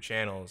flipping through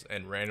channels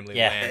and randomly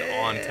land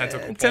on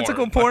tentacle porn.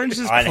 Tentacle porn's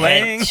just On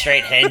playing.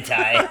 straight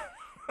hentai.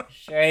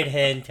 Straight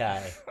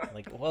hentai.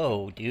 Like,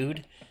 whoa,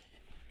 dude.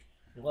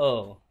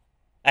 Whoa.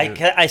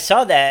 I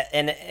saw that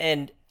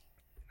and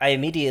I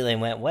immediately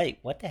went, wait,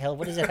 what the hell?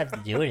 What does that have to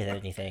do with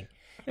anything?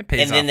 It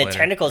pays And then off the later.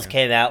 tentacles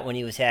came out when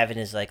he was having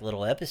his like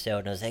little episode,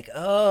 and I was like,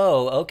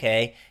 oh,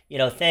 okay. You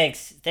know,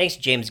 thanks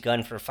James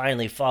Gunn for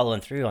finally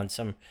following through on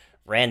some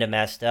random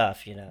ass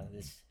stuff. You know,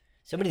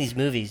 so many of these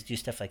movies do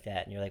stuff like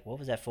that, and you're like, what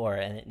was that for?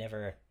 And it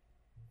never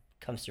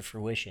comes to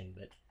fruition.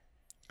 But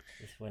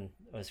this one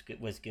was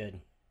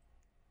good.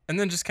 And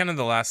then just kind of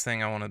the last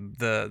thing I want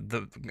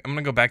to I'm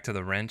gonna go back to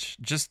the wrench.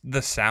 Just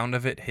the sound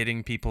of it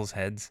hitting people's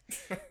heads.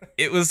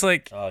 It was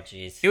like Oh,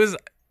 jeez. it was,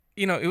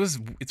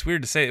 it's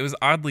weird to say. It was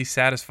oddly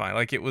satisfying.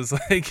 Like it was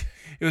like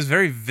it was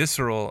very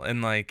visceral,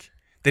 and like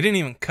they didn't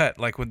even cut.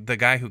 Like with the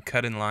guy who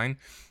cut in line,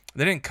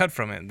 they didn't cut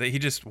from it. He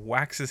just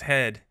whacks his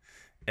head,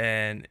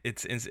 and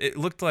it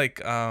looked like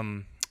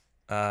The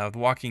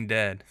Walking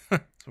Dead,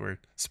 where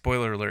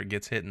spoiler alert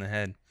gets hit in the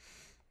head.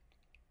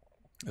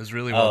 It was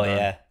really well done.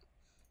 Yeah.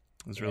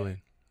 It's really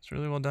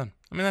well done.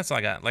 I mean, that's all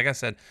I got. Like I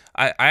said,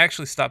 I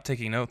actually stopped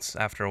taking notes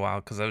after a while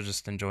because I was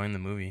just enjoying the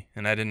movie,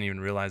 and I didn't even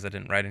realize I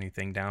didn't write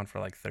anything down for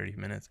like 30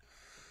 minutes.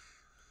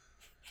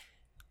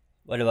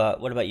 What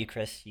about you,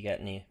 Chris? You got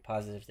any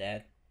positives to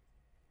add?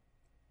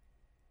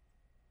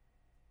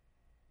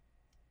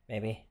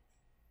 Maybe.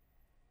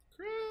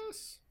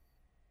 Chris.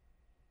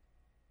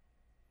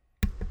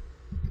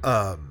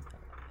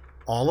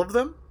 All of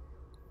them?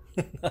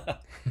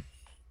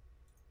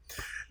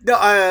 No,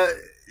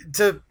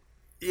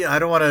 I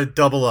don't want to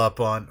double up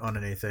on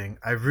anything.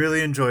 I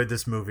really enjoyed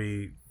this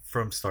movie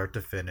from start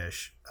to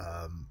finish.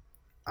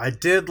 I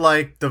did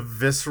like the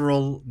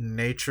visceral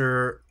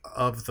nature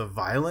of the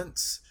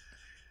violence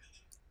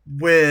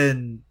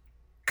when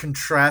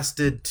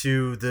contrasted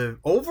to the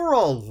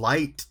overall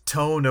light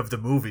tone of the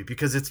movie,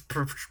 because it's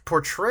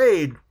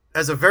portrayed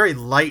as a very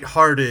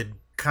light-hearted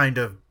kind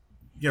of,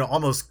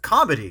 almost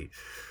comedy.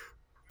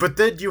 But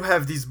then you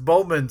have these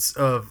moments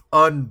of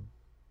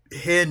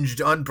unhinged,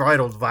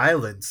 unbridled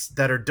violence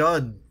that are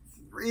done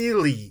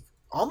really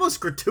almost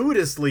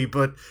gratuitously,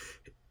 but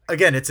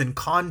again, it's in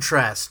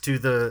contrast to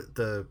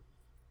the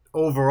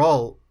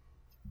overall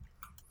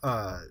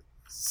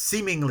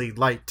seemingly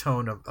light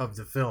tone of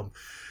the film.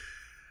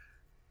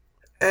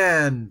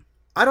 And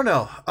I don't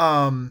know,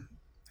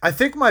 I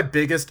think my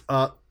biggest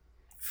up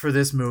for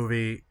this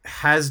movie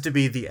has to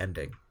be the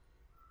ending,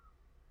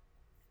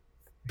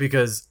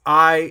 because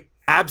I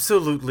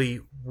absolutely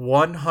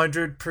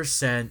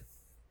 100%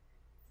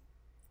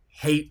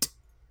 hate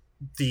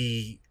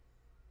the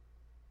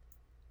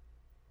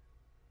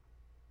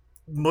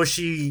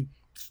mushy,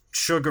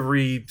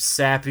 sugary,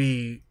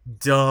 sappy,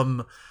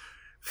 dumb,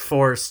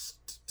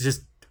 forced,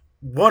 just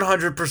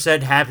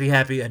 100%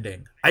 happy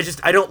ending.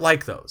 I don't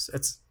like those.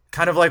 It's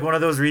kind of like one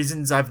of those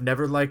reasons I've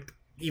never liked,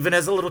 even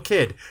as a little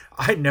kid,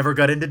 I never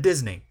got into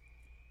Disney.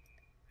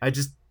 I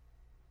just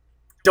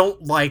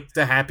don't like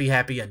the happy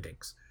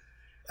endings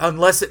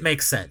unless it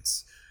makes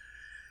sense.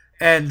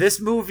 And this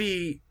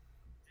movie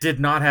did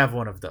not have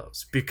one of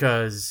those,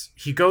 because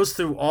he goes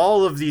through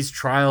all of these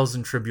trials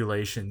and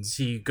tribulations.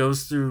 He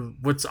goes through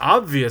what's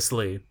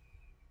obviously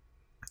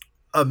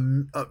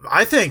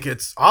I think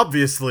it's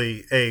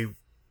obviously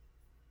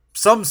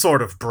some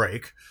sort of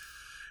break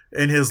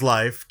in his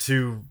life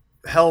to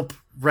help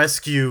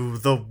rescue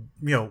the,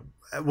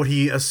 what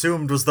he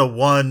assumed was the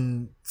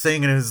one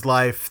thing in his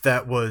life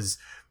that was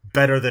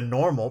better than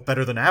normal,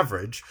 better than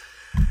average.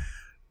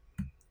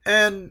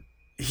 And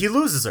he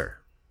loses her.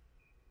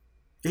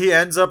 He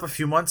ends up a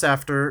few months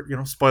after,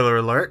 spoiler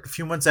alert, a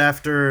few months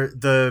after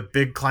the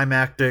big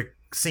climactic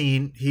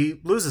scene,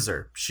 he loses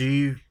her.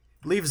 She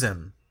leaves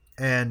him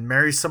and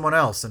marries someone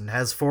else and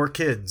has 4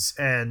 kids,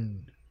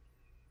 and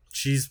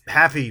she's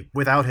happy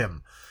without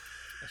him.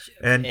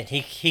 And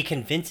he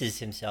convinces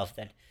himself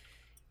that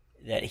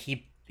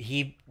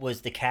he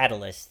was the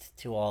catalyst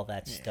to all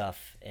that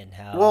stuff, and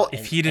how. Well,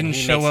 if he didn't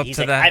show up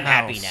to that I'm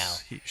house, happy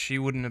now. She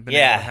wouldn't have been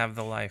able to have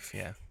the life.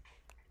 Yeah.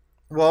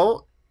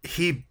 Well,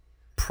 he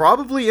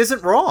probably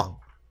isn't wrong.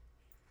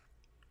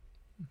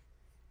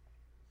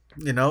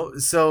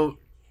 So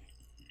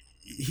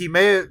he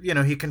may,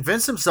 he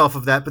convinced himself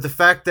of that, but the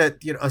fact that,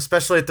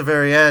 especially at the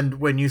very end,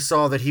 when you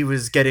saw that he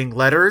was getting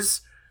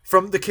letters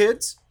from the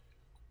kids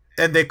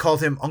and they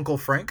called him Uncle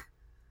Frank.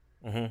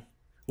 Mm-hmm.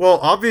 Well,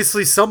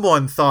 obviously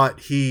someone thought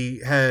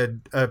he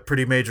had a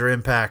pretty major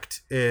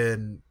impact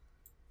in,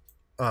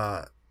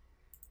 what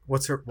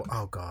was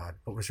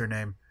her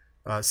name?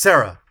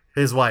 Sarah,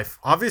 his wife.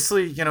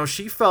 Obviously,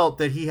 she felt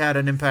that he had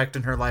an impact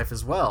in her life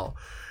as well.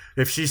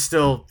 If she's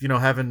still,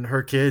 having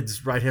her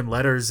kids write him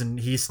letters and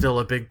he's still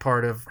a big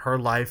part of her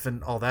life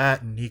and all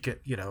that, and he could,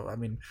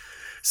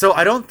 so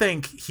I don't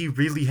think he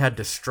really had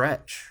to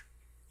stretch.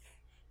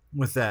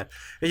 with that.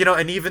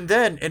 And even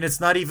then, and it's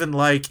not even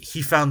like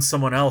he found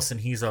someone else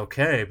and he's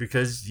okay,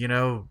 because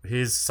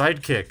his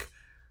sidekick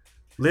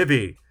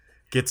Libby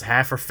gets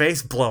half her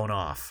face blown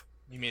off.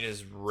 You mean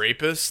his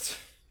rapist?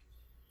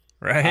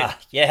 Right?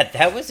 Yeah,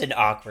 that was an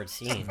awkward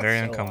scene. Very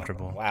So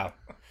uncomfortable. awkward. Wow.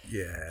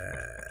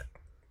 Yeah,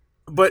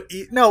 but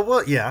no,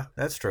 well, yeah,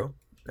 that's true,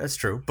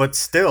 but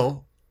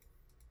still,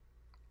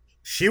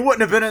 she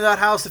wouldn't have been in that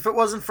house if it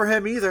wasn't for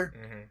him either.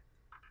 Mm-hmm.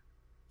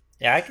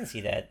 Yeah, I can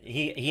see that.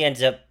 He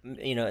ends up,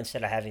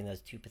 instead of having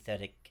those two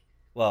pathetic,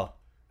 well,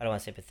 I don't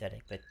want to say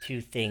pathetic, but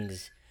two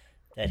things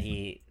that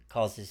he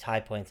calls his high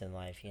points in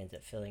life, he ends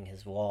up filling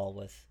his wall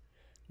with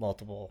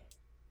multiple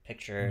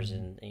pictures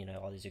and,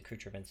 all these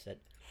accoutrements that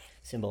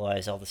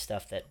symbolize all the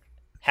stuff that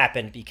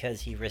happened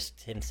because he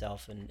risked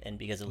himself and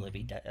because of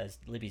Libby's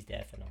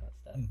death and all that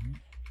stuff. Mm-hmm.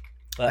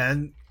 But,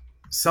 And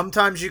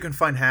sometimes you can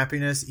find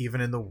happiness even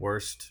in the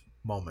worst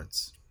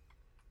moments.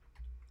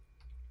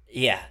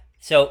 yeah.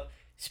 So,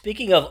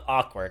 speaking of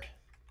awkward,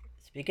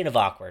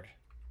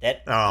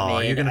 that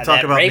you're gonna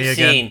talk about rape me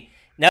again? scene.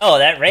 No,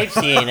 that rape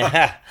scene.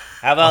 How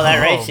about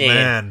that rape scene?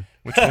 Man.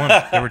 Which one?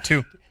 There were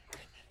two.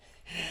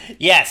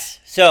 Yes.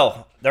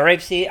 So the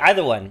rape scene,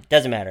 either one,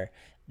 doesn't matter.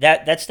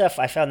 That stuff,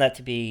 I found that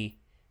to be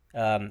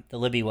the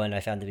Libby one. I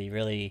found to be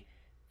really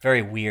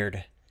very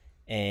weird,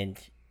 and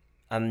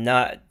I'm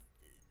not.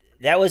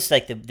 That was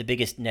like the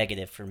biggest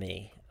negative for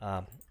me.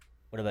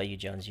 What about you,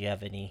 Jones? Do you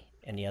have any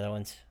other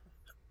ones?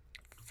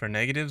 For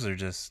negatives or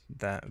just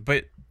that?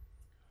 But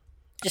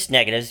Just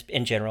negatives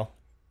in general.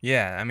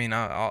 yeah, I mean,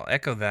 I'll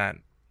echo that.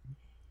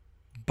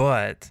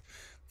 But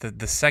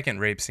the second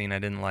rape scene I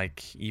didn't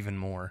like even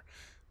more,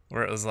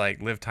 where it was like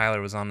Liv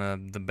Tyler was on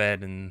the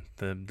bed and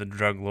the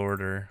drug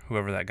lord or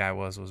whoever that guy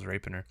was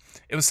raping her.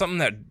 It was something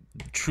that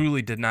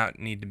truly did not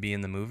need to be in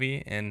the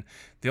movie, and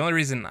the only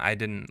reason I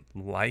didn't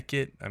like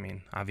it, I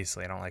mean,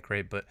 obviously I don't like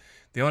rape, but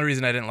the only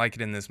reason I didn't like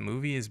it in this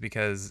movie is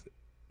because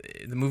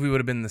the movie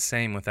would have been the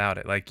same without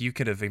it. Like, you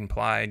could have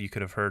implied, you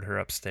could have heard her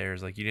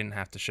upstairs. Like, you didn't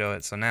have to show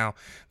it. So now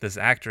this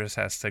actress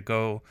has to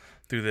go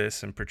through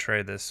this and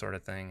portray this sort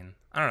of thing. And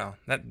I don't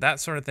know.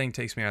 That sort of thing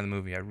takes me out of the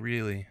movie. I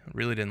really,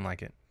 really didn't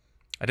like it.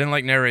 I didn't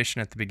like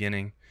narration at the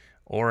beginning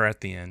or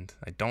at the end.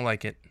 I don't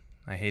like it.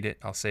 I hate it.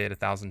 I'll say it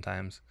 1,000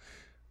 times.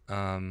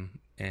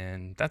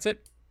 And that's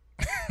it.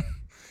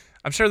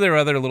 I'm sure there were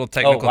other little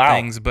technical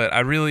things, but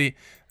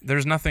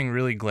there's nothing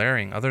really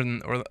glaring other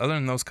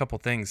than those couple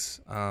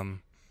things.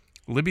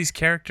 Libby's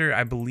character,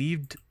 I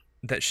believed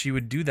that she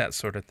would do that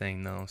sort of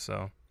thing, though,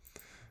 so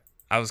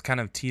I was kind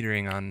of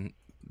teetering on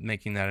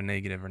making that a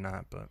negative or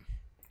not, but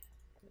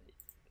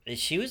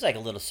She was like a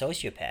little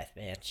sociopath,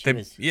 man. She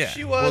was a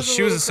crazy.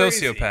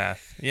 sociopath.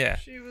 Yeah.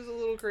 She was a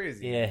little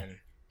crazy. Yeah. Man.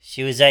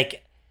 She was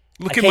like,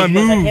 Look at my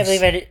moves. I can't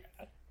believe I did.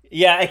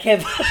 Yeah, I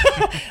can't.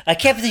 I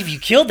can't believe you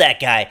killed that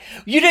guy.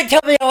 You didn't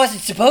tell me I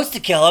wasn't supposed to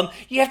kill him.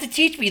 You have to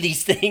teach me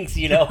these things,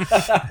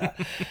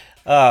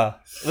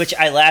 Which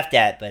I laughed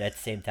at, but at the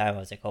same time, I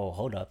was like, "Oh,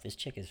 hold up, this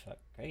chick is fucking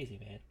crazy,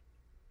 man."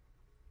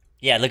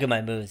 Yeah, look at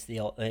my moves.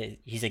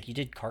 He's like, "You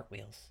did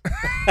cartwheels."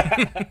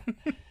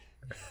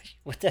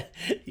 What the?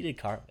 You did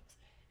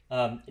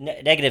cartwheels.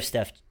 Negative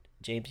stuff,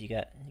 James. You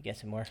got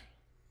some more?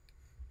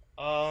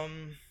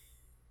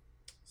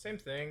 Same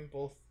thing.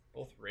 Both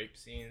rape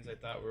scenes I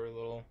thought were a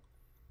little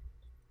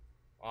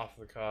off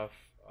the cuff.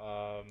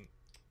 I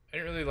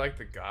didn't really like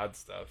the God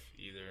stuff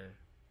either.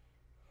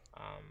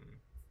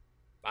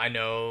 I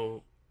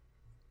know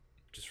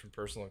just from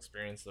personal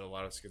experience that a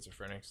lot of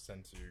schizophrenics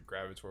tend to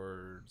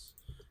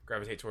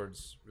gravitate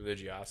towards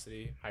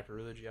religiosity,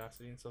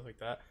 hyper-religiosity and stuff like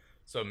that.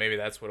 So maybe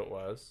that's what it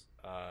was.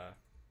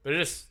 But it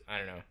just, I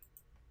don't know.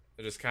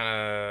 It just kind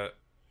of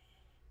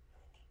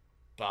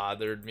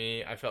bothered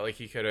me. I felt like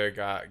he could have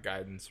got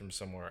guidance from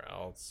somewhere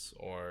else,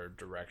 or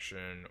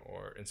direction,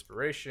 or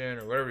inspiration,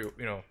 or whatever,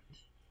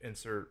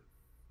 insert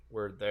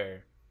word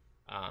there,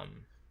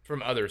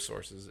 from other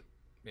sources,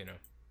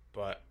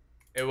 but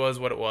it was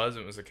what it was.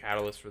 It was a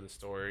catalyst for the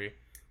story,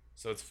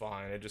 so it's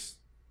fine. It just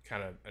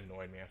kind of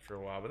annoyed me after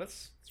a while, but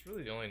that's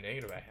really the only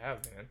negative I have,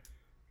 man.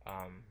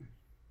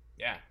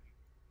 Yeah,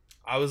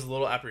 I was a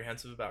little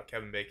apprehensive about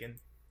Kevin Bacon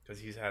because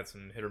he's had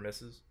some hit or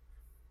misses,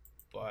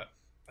 but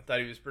I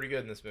thought he was pretty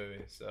good in this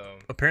movie. So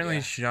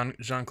apparently, yeah.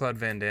 Jean-Claude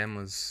Van Damme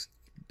was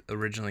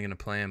originally going to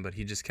play him, but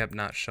he just kept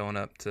not showing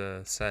up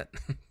to set,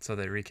 so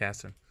they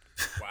recast him.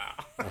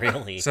 Wow,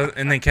 Really? So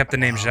and they kept the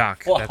name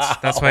Jacques. Wow.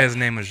 That's why his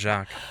name was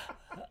Jacques.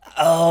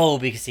 Oh,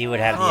 because he would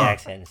have the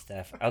accent and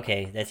stuff.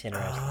 Okay, that's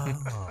interesting.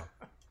 Oh,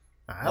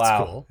 that's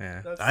Wow. cool.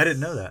 Yeah, I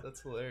didn't know that.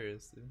 That's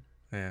hilarious, dude.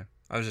 yeah.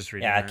 I was just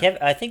reading. Yeah,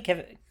 that. I think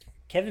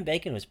Kevin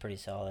Bacon was pretty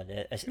solid.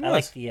 I was.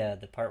 like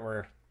the part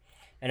where,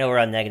 I know we're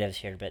on negatives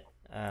here, but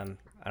I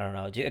don't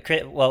know.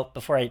 Well,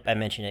 before I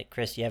mention it,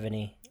 Chris, do you have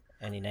any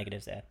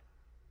negatives to add?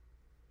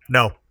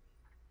 No.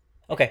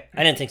 Okay,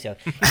 I didn't think so.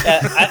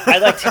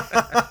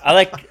 I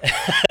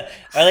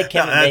like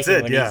Kevin That's Bacon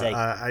it.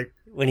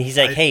 when Yeah. he's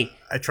like, hey,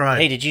 I tried.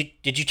 hey, did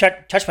you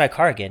touch my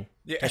car again?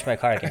 touch my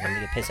car again. I'm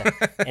gonna get pissed off.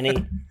 And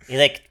he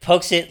like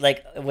pokes it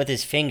like with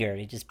his finger.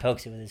 He just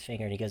pokes it with his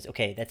finger, and he goes,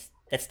 "Okay, that's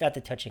not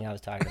the touching I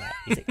was talking about."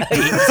 He's like, he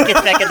just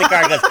gets back in the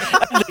car and goes,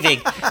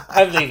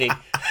 "I'm leaving."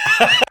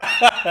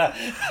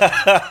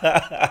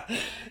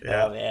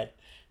 Yeah. Oh man,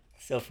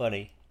 so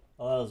funny.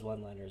 All those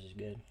one-liners is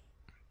good.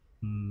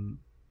 And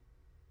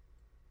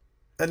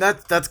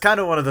that's kind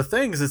of one of the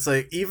things. It's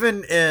like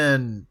even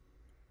in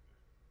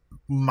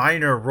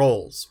minor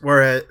roles,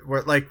 where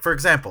like for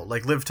example,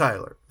 like Liv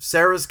Tyler,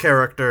 Sarah's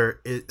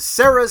character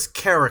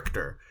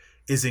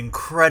is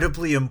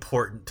incredibly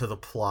important to the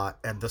plot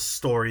and the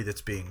story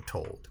that's being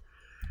told.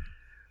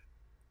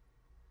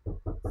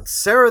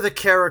 Sarah the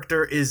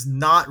character is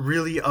not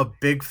really a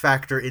big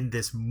factor in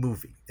this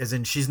movie, as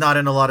in she's not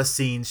in a lot of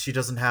scenes, she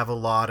doesn't have a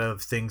lot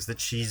of things that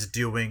she's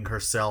doing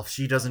herself,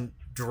 she doesn't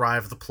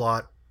drive the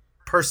plot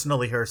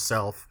personally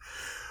herself.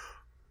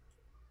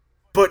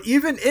 But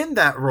even in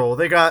that role,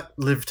 they got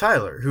Liv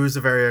Tyler, who is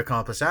a very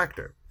accomplished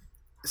actor.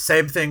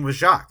 Same thing with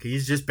Jacques.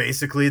 He's just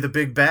basically the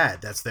big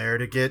bad that's there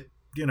to get,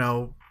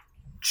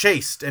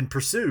 chased and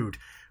pursued.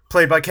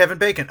 Played by Kevin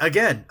Bacon.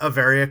 Again, a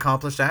very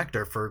accomplished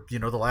actor for, the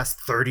last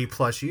 30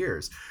 plus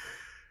years.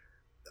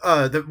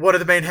 One of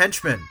the main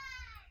henchmen,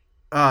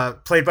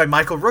 played by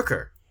Michael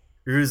Rooker,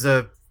 who's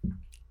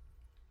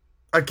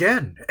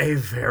again, a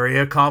very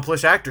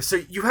accomplished actor. So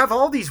you have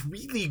all these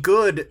really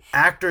good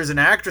actors and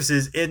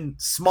actresses in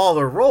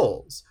smaller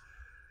roles.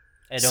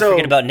 And don't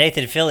forget about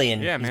Nathan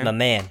Fillion. Yeah, He's man. my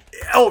man.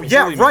 Oh,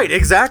 yeah, right,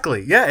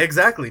 exactly. Yeah,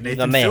 exactly. Nathan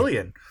my man.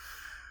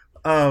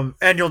 Fillion.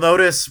 And you'll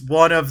notice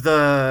one of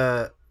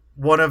the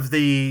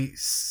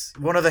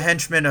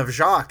henchmen of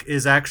Jacques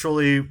is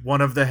actually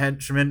one of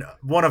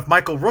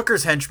Michael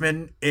Rooker's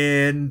henchmen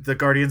in the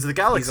Guardians of the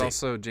Galaxy. He's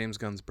also James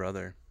Gunn's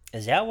brother.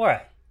 Is that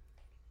why?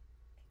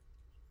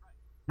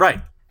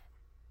 Right.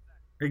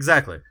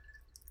 Exactly.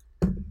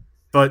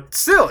 But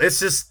still, it's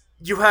just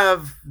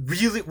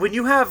when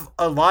you have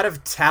a lot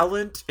of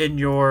talent in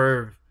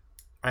your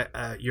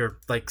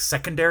like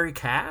secondary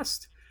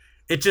cast,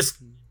 it just,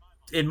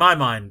 in my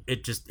mind,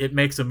 it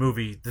makes a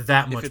movie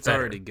that much If it's better.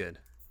 already good.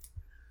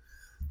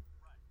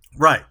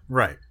 Right.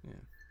 Yeah.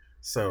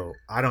 So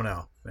I don't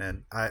know,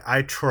 man.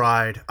 I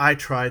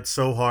tried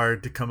so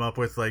hard to come up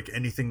with like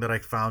anything that I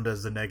found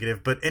as a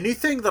negative, but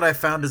anything that I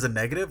found as a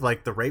negative,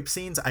 like the rape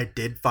scenes, I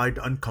did find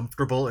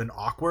uncomfortable and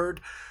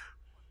awkward.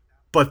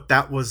 But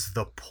that was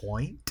the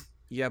point.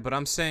 Yeah, but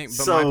I'm saying,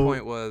 So- my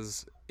point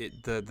was,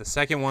 the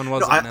second one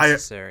wasn't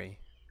necessary.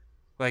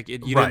 Like you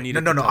didn't need. No.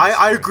 it to tell the I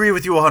story. agree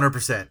with you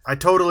 100%. I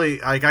totally,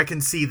 I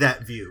can see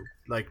that view,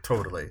 like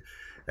totally,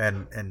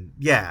 and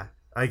yeah,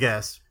 I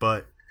guess,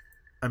 but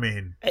I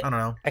mean, I don't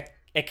know.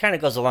 It kind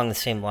of goes along the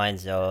same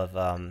lines, though,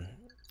 of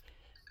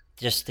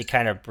just the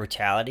kind of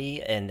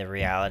brutality and the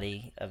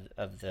reality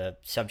of the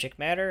subject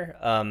matter.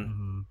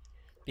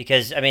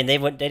 Because I mean, they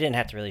didn't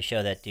have to really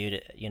show that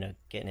dude,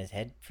 getting his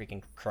head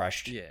freaking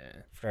crushed. Yeah.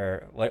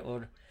 For what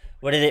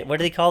did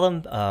they call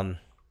them?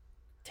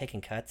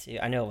 Taking cuts.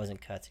 I know it wasn't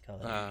cuts. They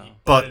called it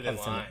But In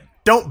line.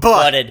 don't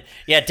butt. butted.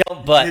 Yeah,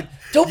 don't butt.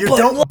 You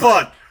don't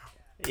butt.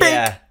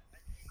 Yeah.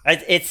 I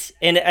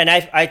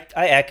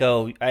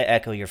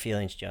echo your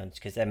feelings, Jones,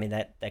 because I mean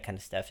that kind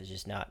of stuff is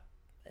just not,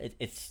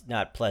 it's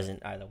not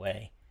pleasant either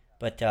way.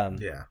 But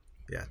Yeah,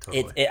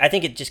 totally. I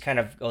think it just kind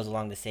of goes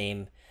along the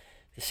same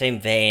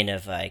vein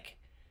of like,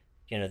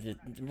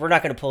 we're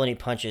not going to pull any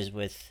punches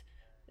with,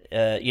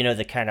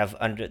 the kind of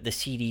the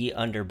seedy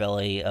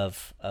underbelly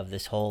of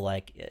this whole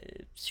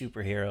like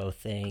superhero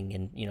thing,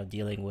 and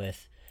dealing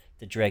with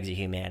the dregs of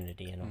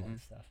humanity and all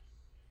that stuff.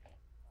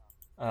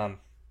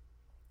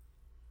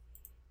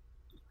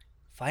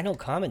 Final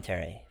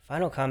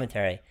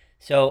commentary.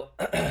 So,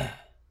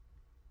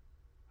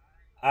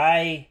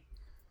 I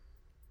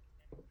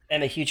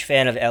am a huge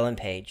fan of Ellen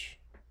Page,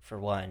 for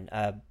one.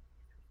 Have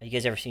you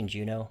guys ever seen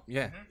Juno?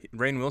 Yeah.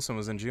 Rainn Wilson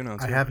was in Juno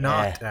too. I have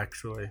not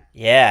actually.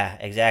 Yeah,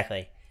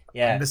 exactly.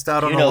 Yeah, I missed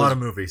out on a Juno's- lot of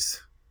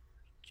movies.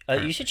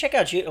 You should check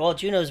out Juno.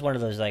 Juno is one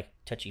of those like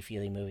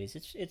touchy-feely movies.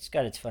 It's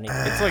got its funny.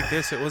 It's like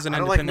this. It was an I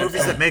don't like independent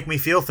movies film. that make me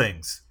feel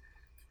things.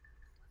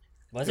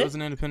 Was It it? was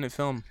an independent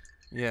film.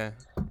 Yeah.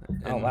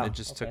 And Oh, wow. it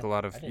just took Okay. a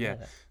lot I of didn't know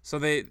that. So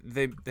they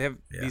have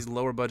Yeah. these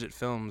lower budget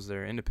films.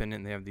 They're independent.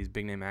 And they have these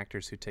big name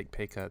actors who take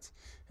pay cuts,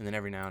 and then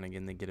every now and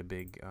again they get a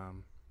big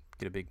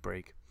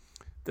break.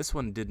 This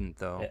one didn't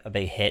though. A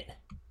big hit.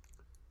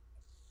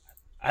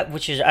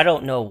 Which is, I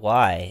don't know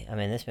why. I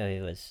mean, this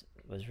movie was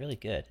really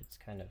good. It's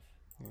kind of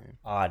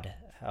odd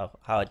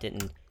how it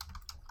didn't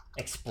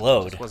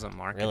explode. It wasn't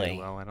marketed really.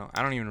 well.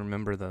 I don't even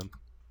remember the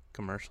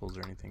commercials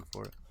or anything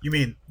for it. You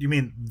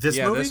mean this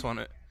yeah, movie? this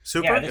one.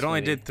 Super. Yeah, It this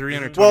only movie. did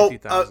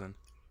 322,000.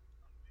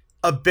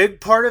 A big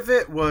part of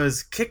it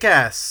was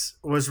Kick-Ass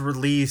was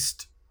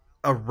released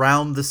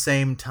around the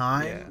same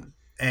time,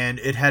 and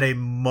it had a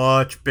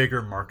much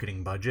bigger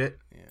marketing budget,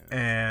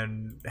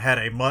 and had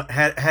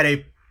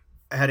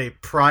a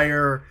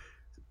prior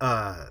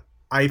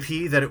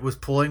IP that it was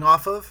pulling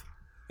off of,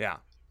 Yeah.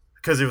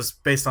 because it was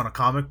based on a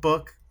comic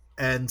book,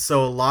 and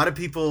so a lot of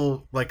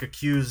people like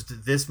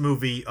accused this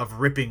movie of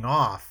ripping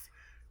off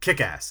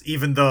Kick-Ass,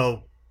 even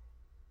though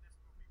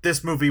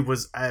this movie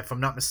was, if I'm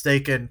not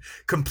mistaken,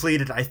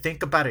 completed, I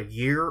think, about a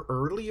year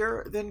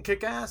earlier than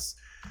Kick-Ass.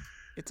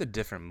 It's a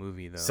different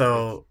movie, though.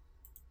 So,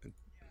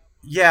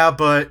 yeah,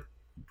 but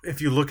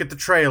if you look at the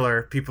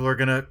trailer, people are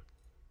going to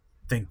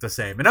think the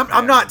same. And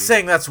I'm not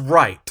saying that's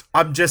right.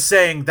 I'm just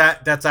saying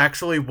that that's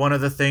actually one of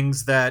the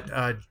things that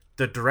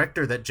the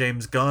director, that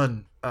James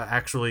Gunn,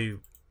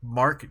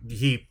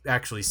 he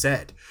actually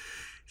said.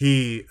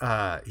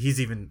 He's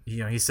even,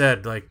 he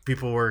said, like,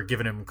 people were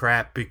giving him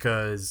crap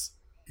because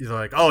he's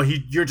like, oh,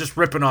 you're just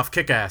ripping off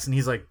Kick-Ass. And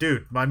he's like,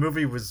 dude, my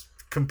movie was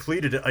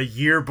completed a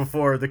year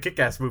before the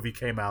Kick-Ass movie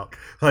came out.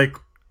 Like,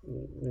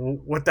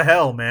 what the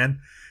hell,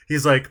 man?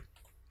 He's like,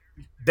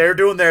 they're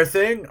doing their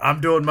thing, I'm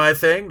doing my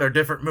thing. They're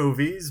different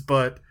movies,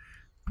 but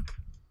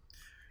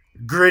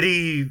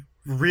gritty,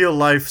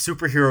 real-life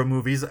superhero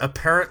movies,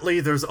 apparently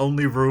there's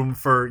only room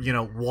for,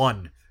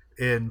 one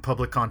in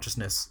public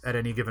consciousness at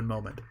any given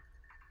moment.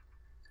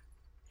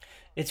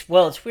 It's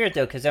weird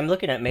though, because I'm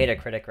looking at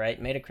Metacritic,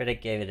 right?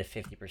 Metacritic gave it a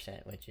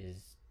 50%, which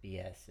is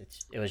BS.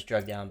 It was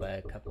drugged down by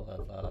a couple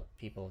of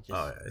people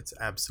just it's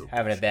absolutely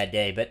having a bad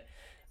day. But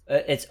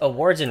it's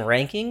awards and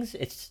rankings.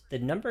 It's the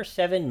number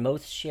 7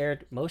 most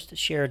shared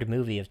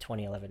movie of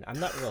 2011. I'm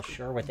not real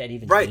sure what that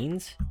even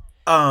means.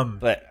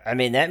 But I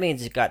mean, that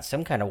means it got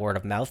some kind of word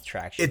of mouth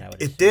traction.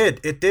 It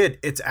did.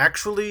 It's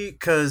actually,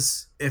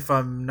 because if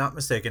I'm not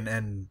mistaken,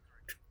 and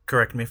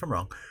correct me if I'm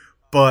wrong,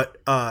 but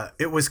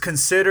it was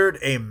considered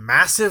a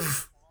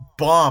massive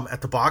bomb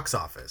at the box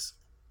office.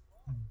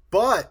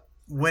 But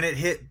when it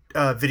hit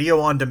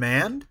video on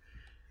demand,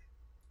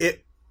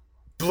 it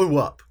blew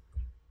up.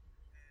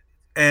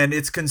 And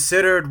it's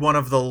considered one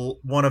of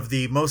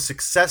the most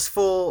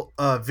successful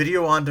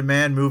video on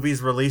demand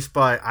movies released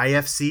by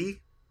IFC,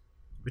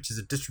 which is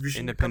a distribution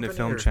independent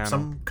film channel,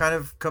 some kind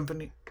of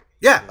company.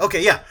 Yeah,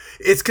 okay, yeah.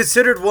 It's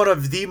considered one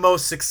of the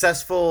most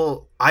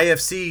successful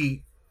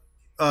IFC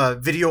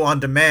video on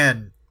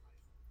demand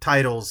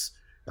titles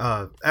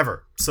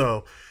ever.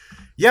 So,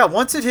 yeah,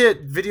 once it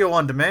hit video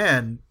on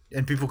demand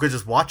and people could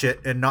just watch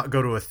it and not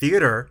go to a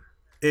theater,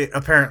 it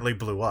apparently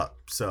blew up.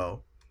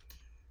 So,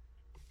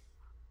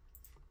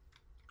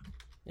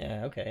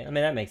 yeah, okay. I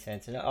mean, that makes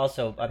sense. And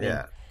also, I mean,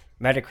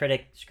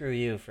 Metacritic, screw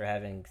you for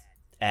having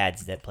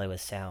ads that play with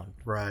sound.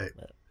 Right.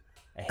 But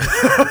I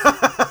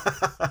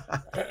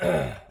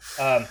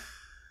hate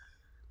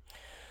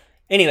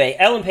anyway,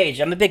 Ellen Page.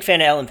 I'm a big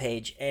fan of Ellen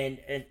Page, and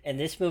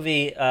this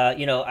movie, I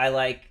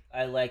liked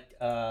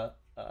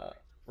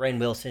Rainn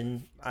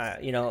Wilson.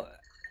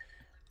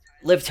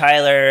 Liv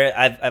Tyler.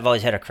 I've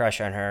always had a crush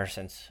on her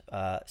since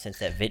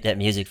that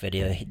music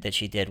video that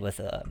she did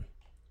with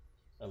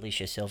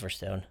Alicia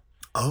Silverstone.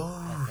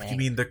 Oh, you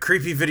mean the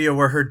creepy video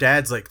where her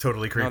dad's like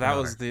totally creepy? No, that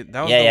was the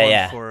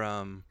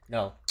one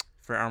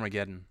for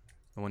Armageddon,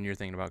 the one you're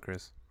thinking about,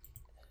 Chris.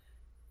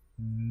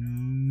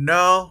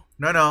 No.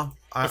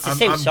 It's the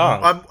same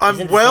song.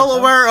 I'm well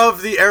aware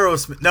of the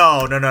Aerosmith.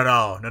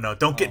 No.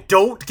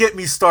 Don't get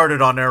me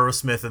started on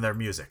Aerosmith and their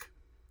music.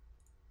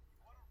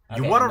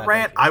 You want to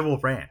rant? I will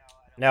rant.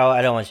 No,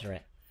 I don't want you to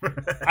rant.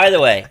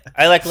 Either way,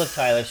 I like Liv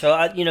Tyler. So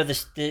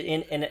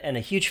and a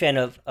huge fan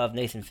of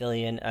Nathan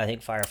Fillion. I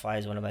think Firefly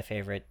is one of my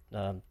favorite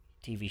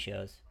TV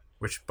shows.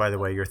 Which, by the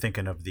way, you're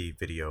thinking of the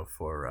video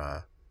for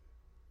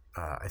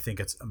I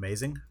think it's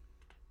Amazing.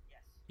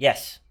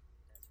 Yes,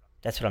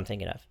 that's what I'm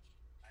thinking of.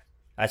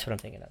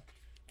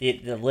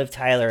 The Liv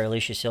Tyler,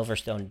 Alicia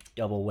Silverstone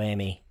double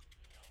whammy.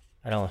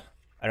 I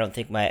don't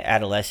think my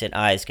adolescent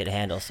eyes could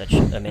handle such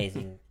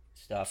amazing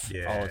stuff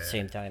all at the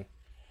same time.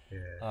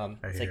 Yeah,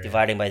 it's like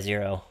dividing by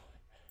zero.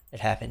 It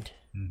happened.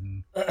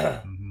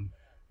 Mm-hmm.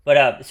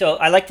 But so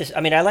I like this. I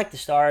mean, I like the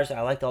stars.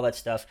 I liked all that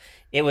stuff.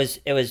 It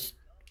was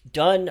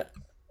done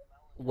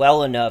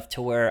well enough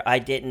to where I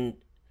didn't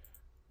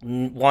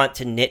want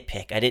to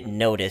nitpick. I didn't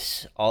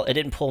notice all. It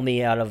didn't pull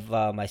me out of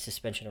my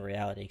suspension of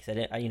reality because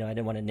I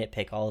didn't want to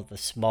nitpick all of the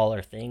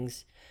smaller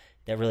things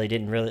that really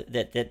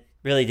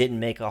didn't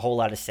make a whole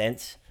lot of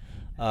sense.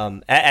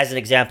 As an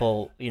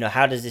example,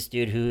 how does this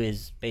dude who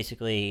is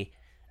basically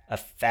a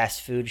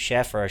fast food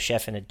chef or a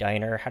chef in a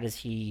diner, how does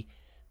he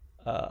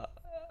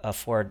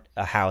afford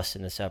a house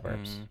in the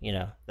suburbs?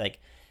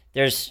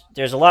 There's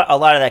a lot of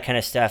that kind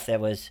of stuff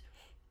that was,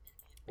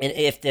 and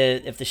if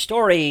the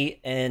story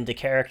and the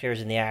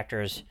characters and the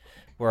actors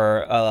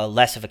were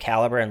less of a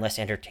caliber and less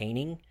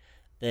entertaining,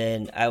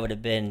 then I would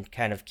have been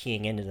kind of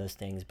keying into those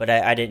things. But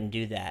I didn't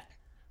do that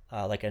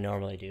like I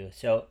normally do.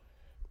 So,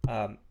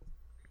 I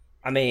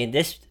mean,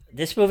 this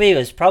movie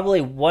was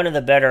probably one of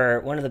the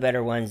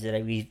better ones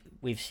that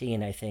we've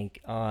seen, I think,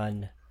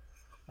 on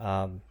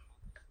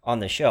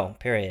the show.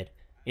 Period.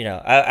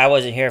 I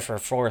wasn't here for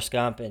Forrest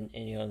Gump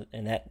and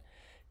that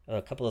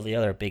a couple of the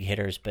other big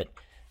hitters, but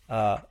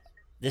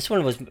this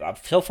one was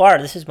so far.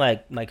 This is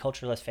my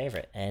cultureless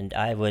favorite, and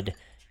I would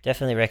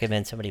definitely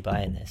recommend somebody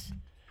buying this.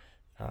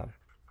 What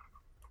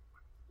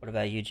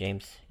about you,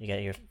 James? You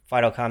got your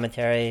final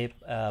commentary?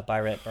 Buy,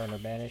 rent, burn, or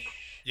banish?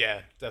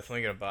 Yeah,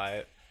 definitely gonna buy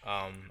it.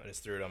 I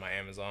just threw it on my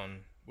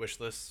Amazon wish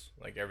list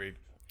like every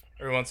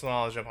every once in a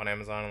while I'll jump on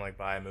Amazon and like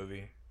buy a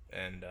movie,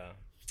 and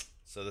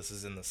so this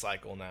is in the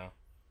cycle now,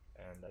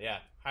 and yeah,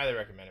 highly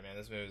recommend it, man.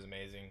 This movie is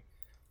amazing,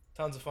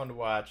 tons of fun to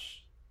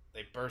watch.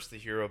 They burst the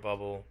hero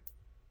bubble.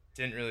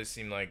 Didn't really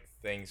seem like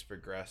things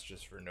progressed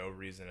just for no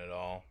reason at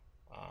all.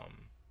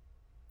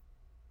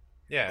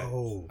 Yeah,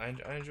 I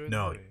enjoyed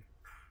the movie.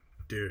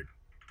 Dude,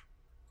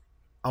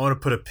 I want to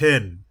put a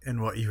pin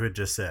in what you had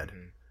just said,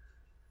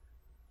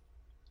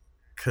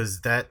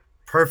 because that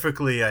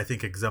perfectly, I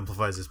think,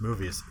 exemplifies this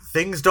movie. Is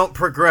things don't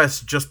progress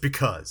just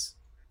because.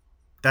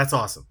 That's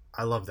awesome.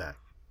 I love that.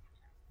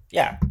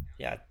 Yeah.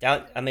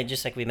 Down. I mean,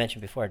 just like we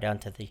mentioned before, down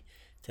to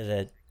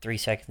the 3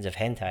 seconds of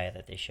hentai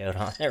that they showed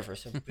on there for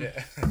some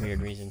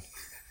weird reason.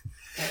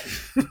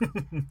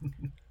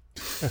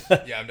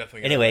 Yeah, I'm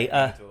definitely gonna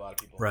recommend it to a lot of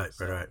people. Right.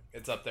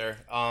 It's up there.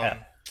 In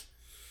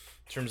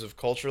terms of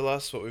culture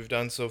lust, what we've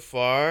done so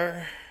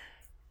far,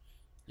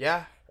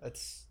 yeah,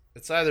 it's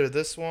either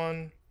this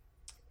one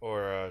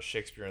or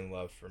Shakespeare in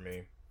Love for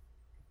me.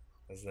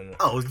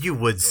 You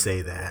would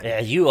say that. Yeah,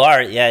 you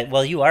are. Yeah,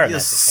 well, you are a You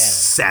massive fan.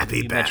 sappy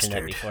You mentioned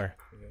that bastard. before.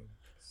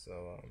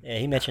 So Yeah,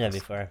 he mentioned that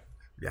before.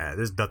 Yeah,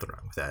 there's nothing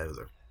wong with that. It was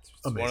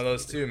it's one of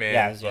those two, man.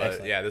 Yeah, it was but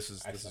excellent. yeah, this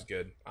is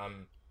good.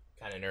 I'm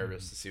kind of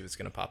nervous to see what's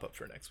gonna pop up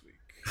for next week.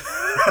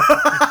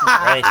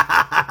 Right.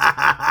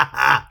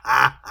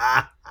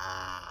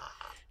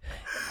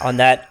 On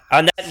that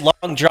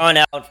long drawn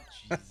out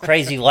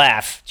crazy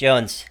laugh,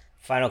 Jones.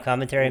 Final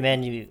commentary,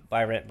 man. You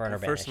buy Rent Burner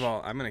Banish. First of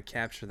all, I'm gonna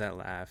capture that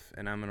laugh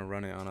and I'm gonna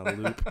run it on a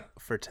loop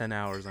for 10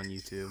 hours on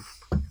YouTube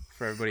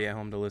for everybody at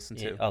home to listen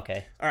to. Yeah,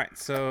 okay. All right,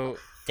 so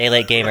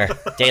Daylight Gamer.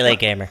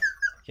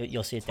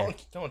 You'll see it there.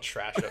 Don't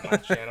trash up my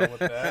channel with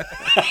that.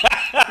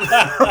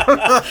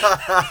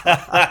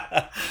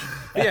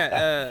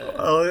 yeah,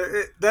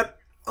 that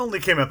only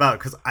came about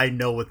because I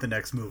know what the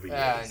next movie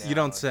is. You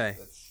don't say.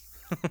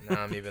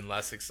 Now I'm even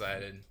less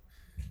excited.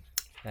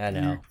 I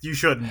know. You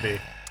shouldn't be.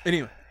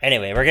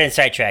 Anyway, we're getting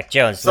sidetracked.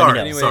 Jones, Sorry.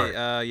 let me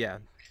know. Yeah.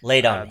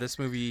 Lay on. This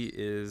movie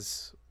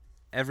is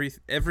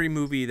every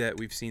movie that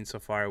we've seen so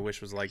far I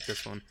wish was like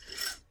this one.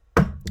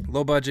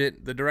 Low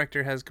budget. The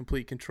director has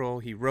complete control.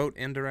 He wrote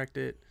and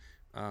directed.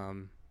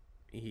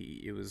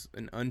 It was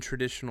an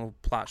untraditional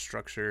plot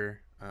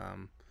structure.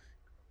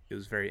 It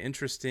was very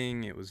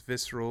interesting. It was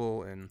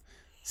visceral and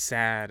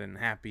sad and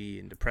happy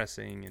and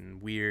depressing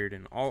and weird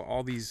and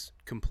all these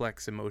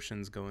complex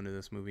emotions go into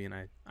this movie, and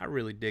I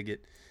really dig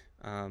it.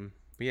 But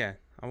yeah,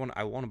 I want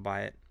to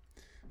buy it,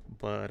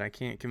 but I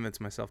can't convince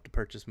myself to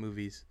purchase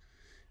movies.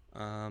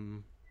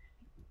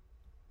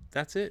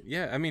 That's it.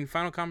 Yeah, I mean,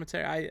 final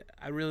commentary.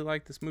 I really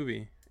like this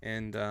movie,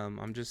 and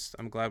I'm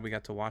glad we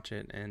got to watch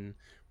it and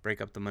break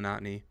up the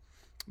monotony.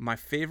 My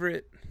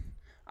favorite.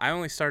 I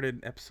only started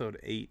episode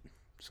 8,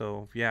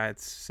 so yeah,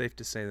 it's safe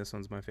to say this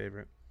one's my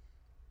favorite.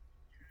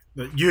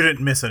 But you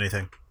didn't miss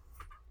anything.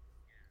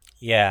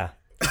 Yeah.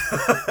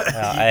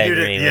 I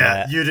agree with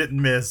that. You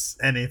didn't miss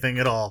anything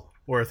at all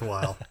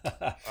worthwhile.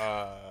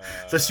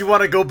 Unless you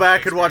want to go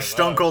back and watch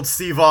Stone Cold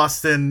Steve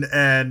Austin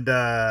and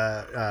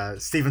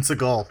Steven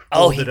Seagal.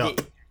 Oh, he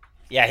did.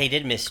 Yeah, he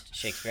did miss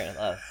Shakespeare in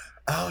Love.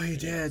 Oh, he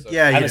did.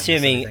 Yeah, I'm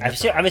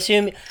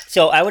assuming.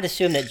 So I would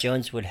assume that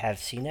Jones would have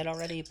seen that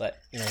already, but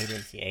he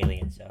didn't see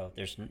Alien, so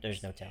there's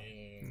no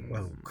telling.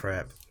 Oh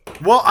crap.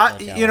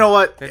 Well, you know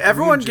what?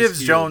 Everyone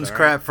gives Jones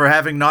crap for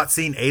having not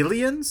seen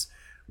Aliens.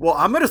 Well,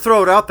 I'm gonna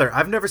throw it out there.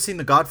 I've never seen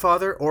The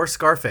Godfather or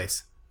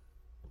Scarface.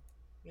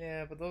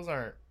 Yeah, but those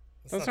aren't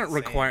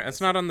required.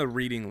 It's not on the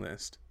reading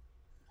list.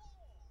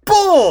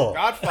 Bull!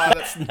 Godfather.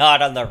 It's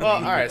not on the. Well,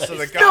 all right. So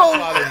the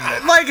Godfather.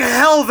 No, like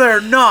hell,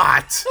 they're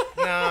not.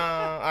 No.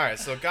 All right.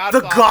 So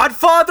Godfather. The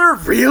Godfather,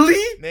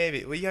 really?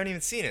 Maybe. Well, you haven't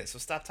even seen it, so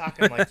stop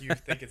talking like you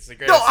think it's the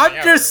greatest. No,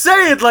 I'm just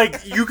saying.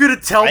 Like, you gonna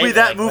tell me Right,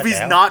 that like, what movie's the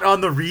hell? not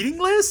on the reading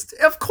list?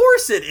 Of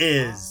course it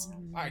is.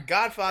 All right,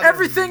 Godfather.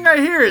 Everything I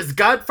hear is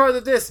Godfather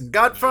this and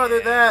Godfather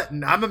that,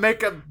 and I'm gonna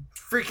make a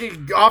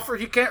freaking offer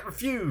he can't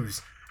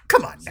refuse.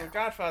 Come on So now.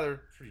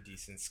 Godfather, pretty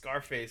decent.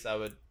 Scarface, I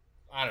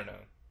don't know.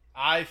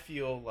 I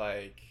feel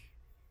like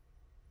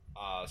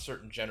a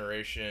certain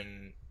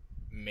generation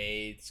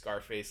made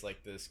Scarface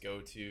like this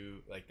go-to,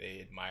 like they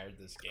admired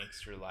this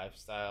gangster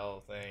lifestyle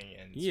thing,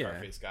 and Yeah.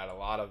 Scarface got a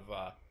lot of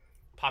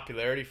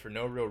popularity for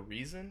no real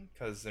reason.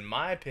 Because in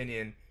my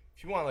opinion,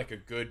 if you want like a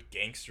good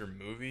gangster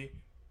movie,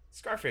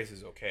 Scarface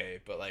is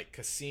okay, but like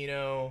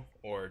Casino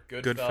or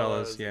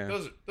Goodfellas, yeah.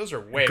 those are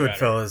way better.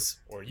 Goodfellas.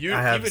 Or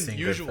I have even seen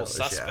Usual Goodfellas,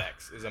 yeah.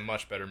 Suspects is a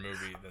much better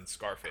movie than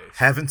Scarface.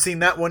 Haven't seen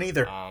that one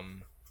either.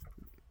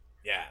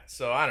 Yeah,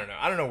 so I don't know.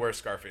 I don't know where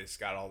Scarface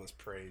got all this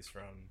praise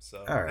from.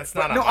 So All right. that's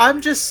not. But no, I'm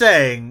just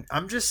saying,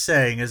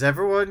 as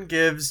everyone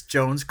gives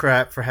Jones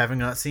crap for having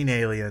not seen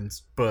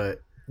Aliens,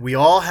 but we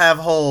all have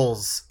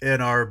holes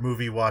in our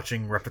movie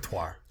watching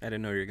repertoire. I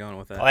didn't know you were going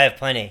with that. Oh, I have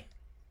plenty.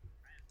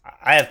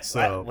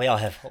 So- we all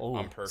have.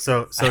 I'm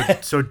perfect.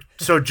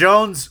 So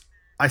Jones,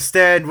 I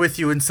stand with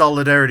you in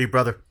solidarity,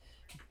 brother.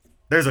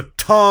 There's a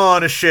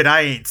ton of shit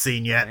I ain't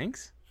seen yet.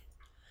 Thanks.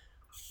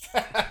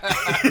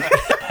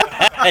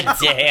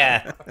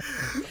 Damn.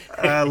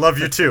 I love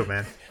you too,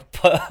 man.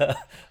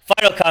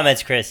 Final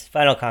comments, Chris.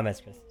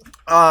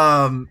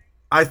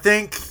 I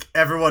think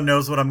everyone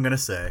knows what I'm gonna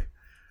say.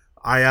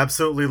 I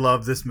absolutely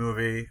love this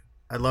movie.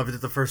 I loved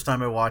it the first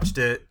time I watched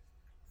it,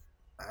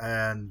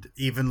 and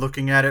even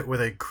looking at it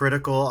with a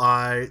critical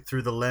eye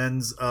through the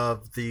lens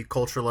of the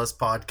Cultureless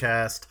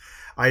podcast,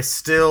 I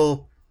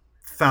still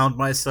found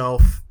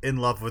myself in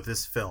love with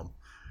this film.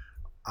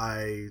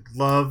 I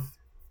love,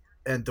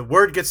 and the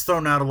word gets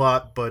thrown out a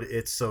lot, but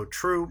it's so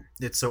true.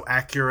 It's so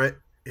accurate.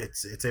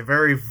 It's a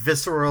very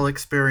visceral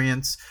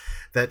experience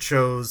that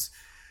shows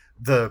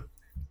the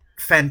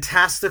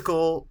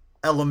fantastical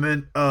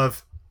element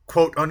of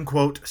quote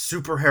unquote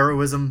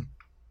superheroism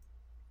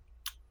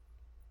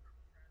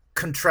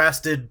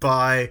contrasted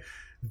by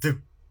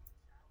the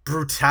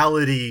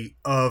brutality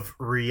of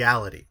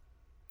reality.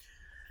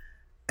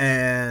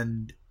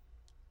 And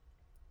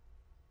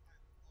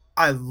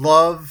I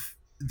love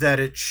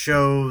that it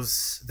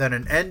shows that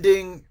an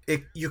ending,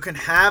 you can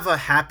have a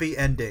happy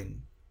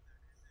ending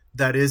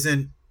that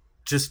isn't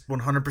just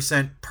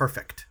 100%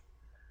 perfect.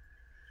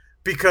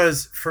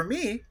 Because for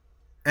me,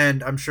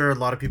 and I'm sure a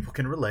lot of people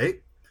can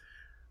relate,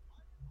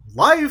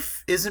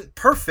 life isn't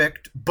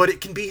perfect, but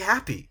it can be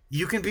happy.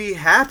 You can be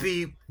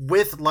happy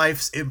with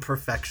life's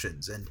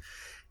imperfections. And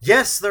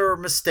yes, there are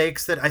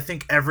mistakes that I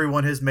think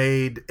everyone has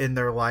made in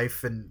their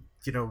life, and,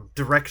 you know,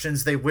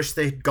 directions they wish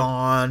they'd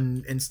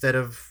gone instead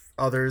of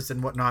others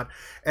and whatnot.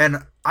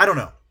 And I don't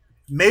know,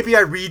 maybe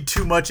I read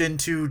too much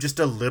into just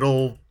a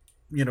little,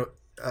 you know,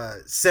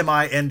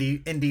 semi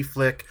indie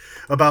flick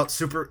about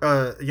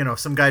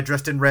some guy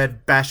dressed in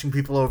red bashing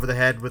people over the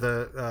head with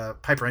a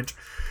pipe wrench,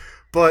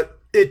 but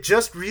it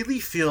just really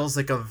feels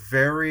like a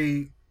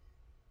very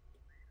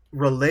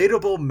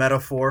relatable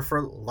metaphor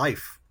for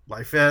life.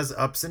 Life has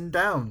ups and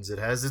downs. It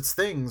has its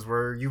things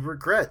where you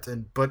regret,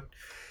 but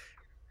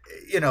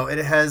you know,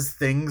 it has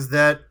things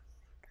that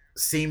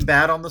seem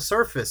bad on the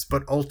surface,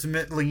 but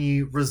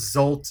ultimately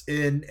result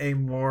in a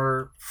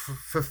more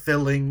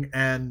fulfilling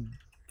and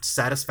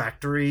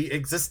satisfactory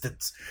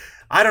existence.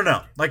 I don't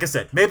know. Like I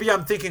said, maybe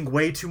I'm thinking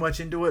way too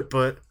much into it,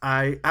 but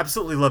I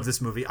absolutely love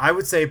this movie. I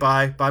would say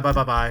buy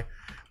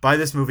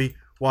this movie,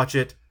 watch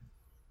it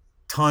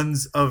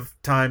tons of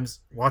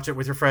times, watch it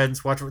with your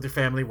friends, watch it with your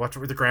family, watch it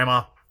with your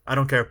grandma. I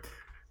don't care.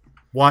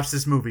 Watch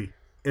this movie.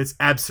 It's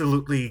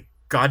absolutely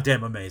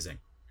goddamn amazing.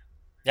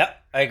 Yep,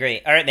 I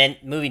agree. All right, man.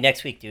 Movie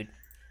next week, dude.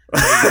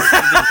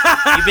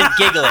 You've been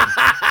giggling.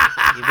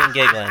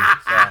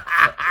 So,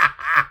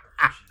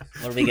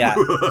 what do we got?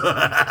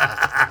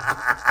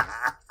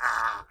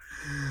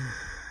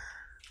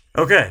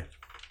 Okay.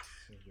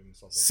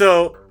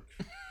 So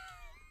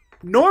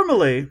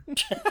normally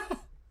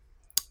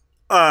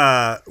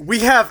we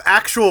have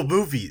actual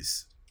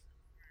movies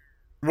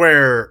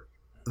where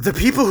the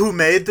people who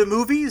made the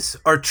movies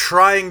are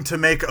trying to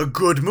make a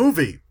good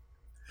movie.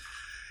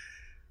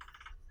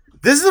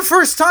 This is the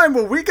first time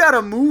where we got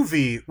a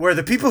movie where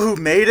the people who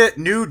made it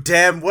knew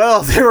damn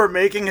well they were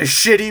making a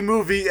shitty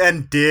movie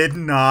and did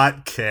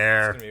not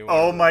care.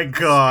 Oh my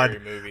god.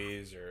 Scary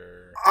movies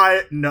or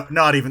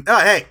not even. Oh,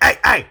 hey.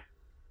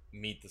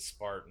 Meet the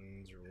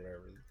Spartans or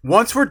whatever.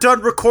 Once we're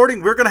done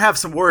recording, we're going to have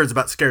some words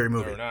about Scary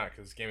Movie. No, we're not,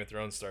 because Game of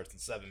Thrones starts in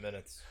 7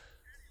 minutes.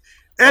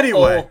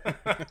 Anyway,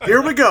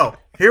 here we go.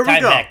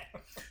 Time back.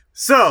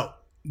 So,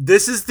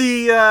 this is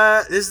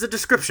the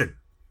description.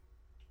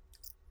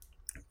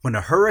 When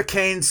a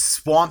hurricane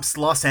swamps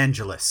Los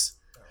Angeles,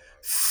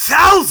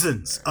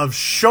 thousands of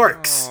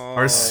sharks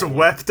are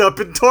swept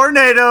up in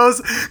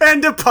tornadoes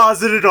and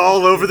deposited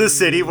all over the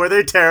city where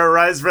they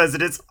terrorize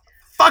residents.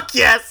 Fuck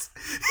yes!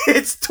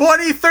 It's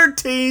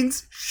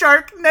 2013's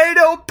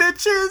Sharknado,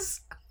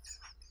 bitches!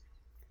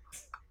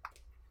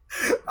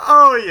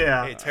 Oh,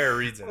 yeah. Hey, Tara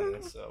Reid's in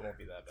this, so it won't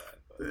be that bad.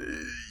 But...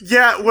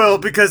 Yeah, well,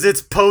 because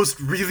it's post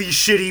really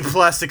shitty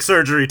plastic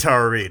surgery,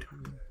 Tara Reid.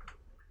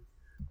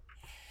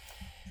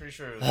 Pretty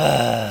sure there's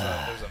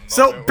a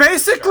So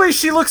basically,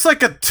 she looks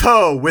like a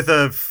toe with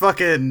a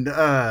fucking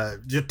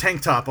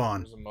tank top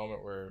on. There's a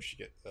moment where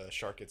the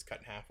shark gets cut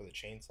in half with a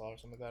chainsaw or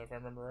something like that, if I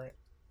remember right.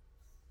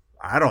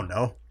 I don't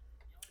know.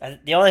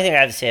 The only thing I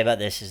have to say about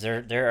this is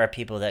there are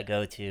people that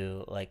go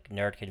to like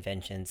nerd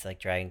conventions like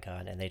Dragon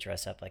Con and they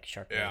dress up like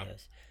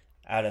Sharknadoes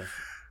out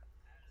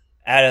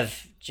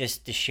of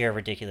just the sheer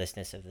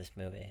ridiculousness of this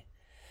movie.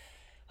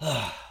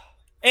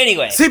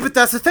 Anyway. See, but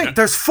that's the thing.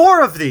 There's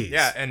 4 of these.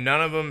 Yeah, and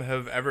none of them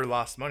have ever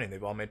lost money.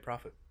 They've all made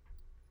profit.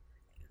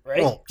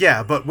 Right? Well,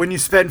 yeah, but when you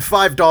spend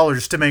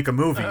 $5 to make a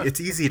movie,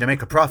 it's easy to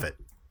make a profit.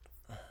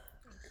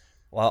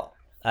 Well,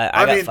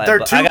 I got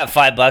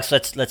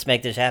 $5. Let's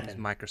make this happen.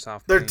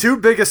 Microsoft. Their 2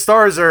 biggest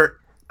stars are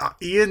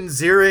Ian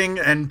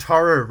Ziering and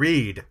Tara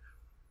Reid.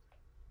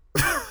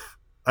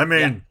 I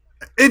mean,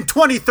 in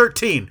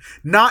 2013,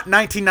 not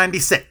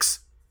 1996.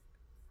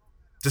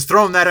 Just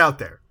throwing that out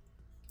there.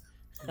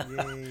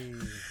 Yay.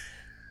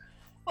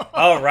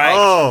 All right.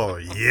 Oh,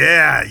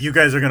 yeah. You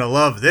guys are going to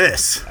love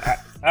this.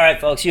 All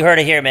right, folks. You heard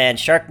it here, man.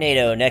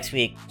 Sharknado next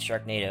week.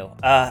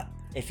 Sharknado.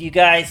 If you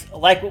guys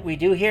like what we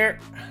do here,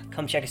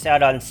 come check us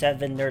out on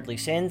 7 Nerdly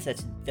Sins.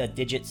 That's the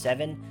digit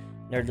 7,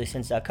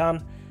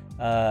 nerdlysins.com.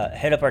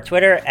 Hit up our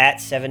Twitter at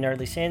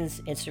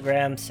 7nerdlysins,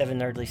 Instagram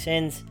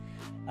 7nerdlysins,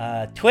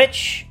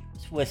 Twitch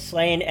with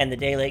Slane and the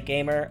Day Late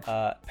Gamer,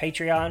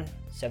 Patreon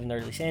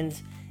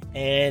 7nerdlysins,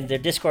 and their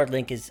Discord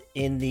link is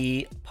in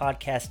the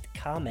podcast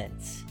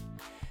comments.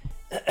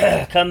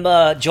 Come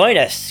join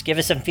us. Give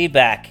us some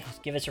feedback.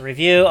 Give us a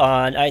review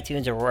on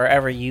iTunes or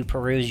wherever you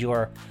peruse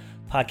your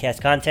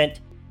podcast content.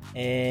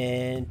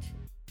 And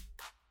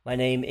my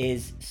name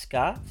is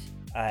Scott.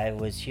 I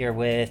was here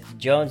with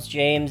Jones,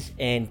 James,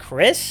 and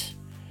Chris.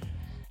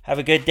 Have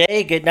a good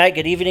day, good night,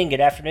 good evening,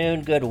 good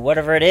afternoon, good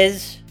whatever it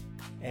is.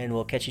 And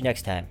we'll catch you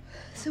next time.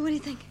 So what do you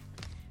think?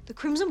 The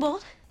Crimson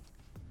Bolt?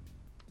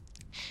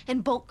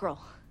 And Bolt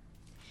Girl.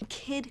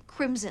 Kid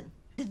Crimson.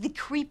 The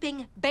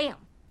Creeping Bam.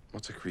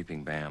 What's a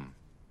creeping bam?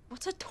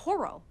 What's a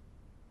Toro?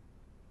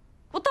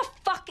 What the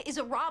fuck is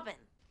a Robin?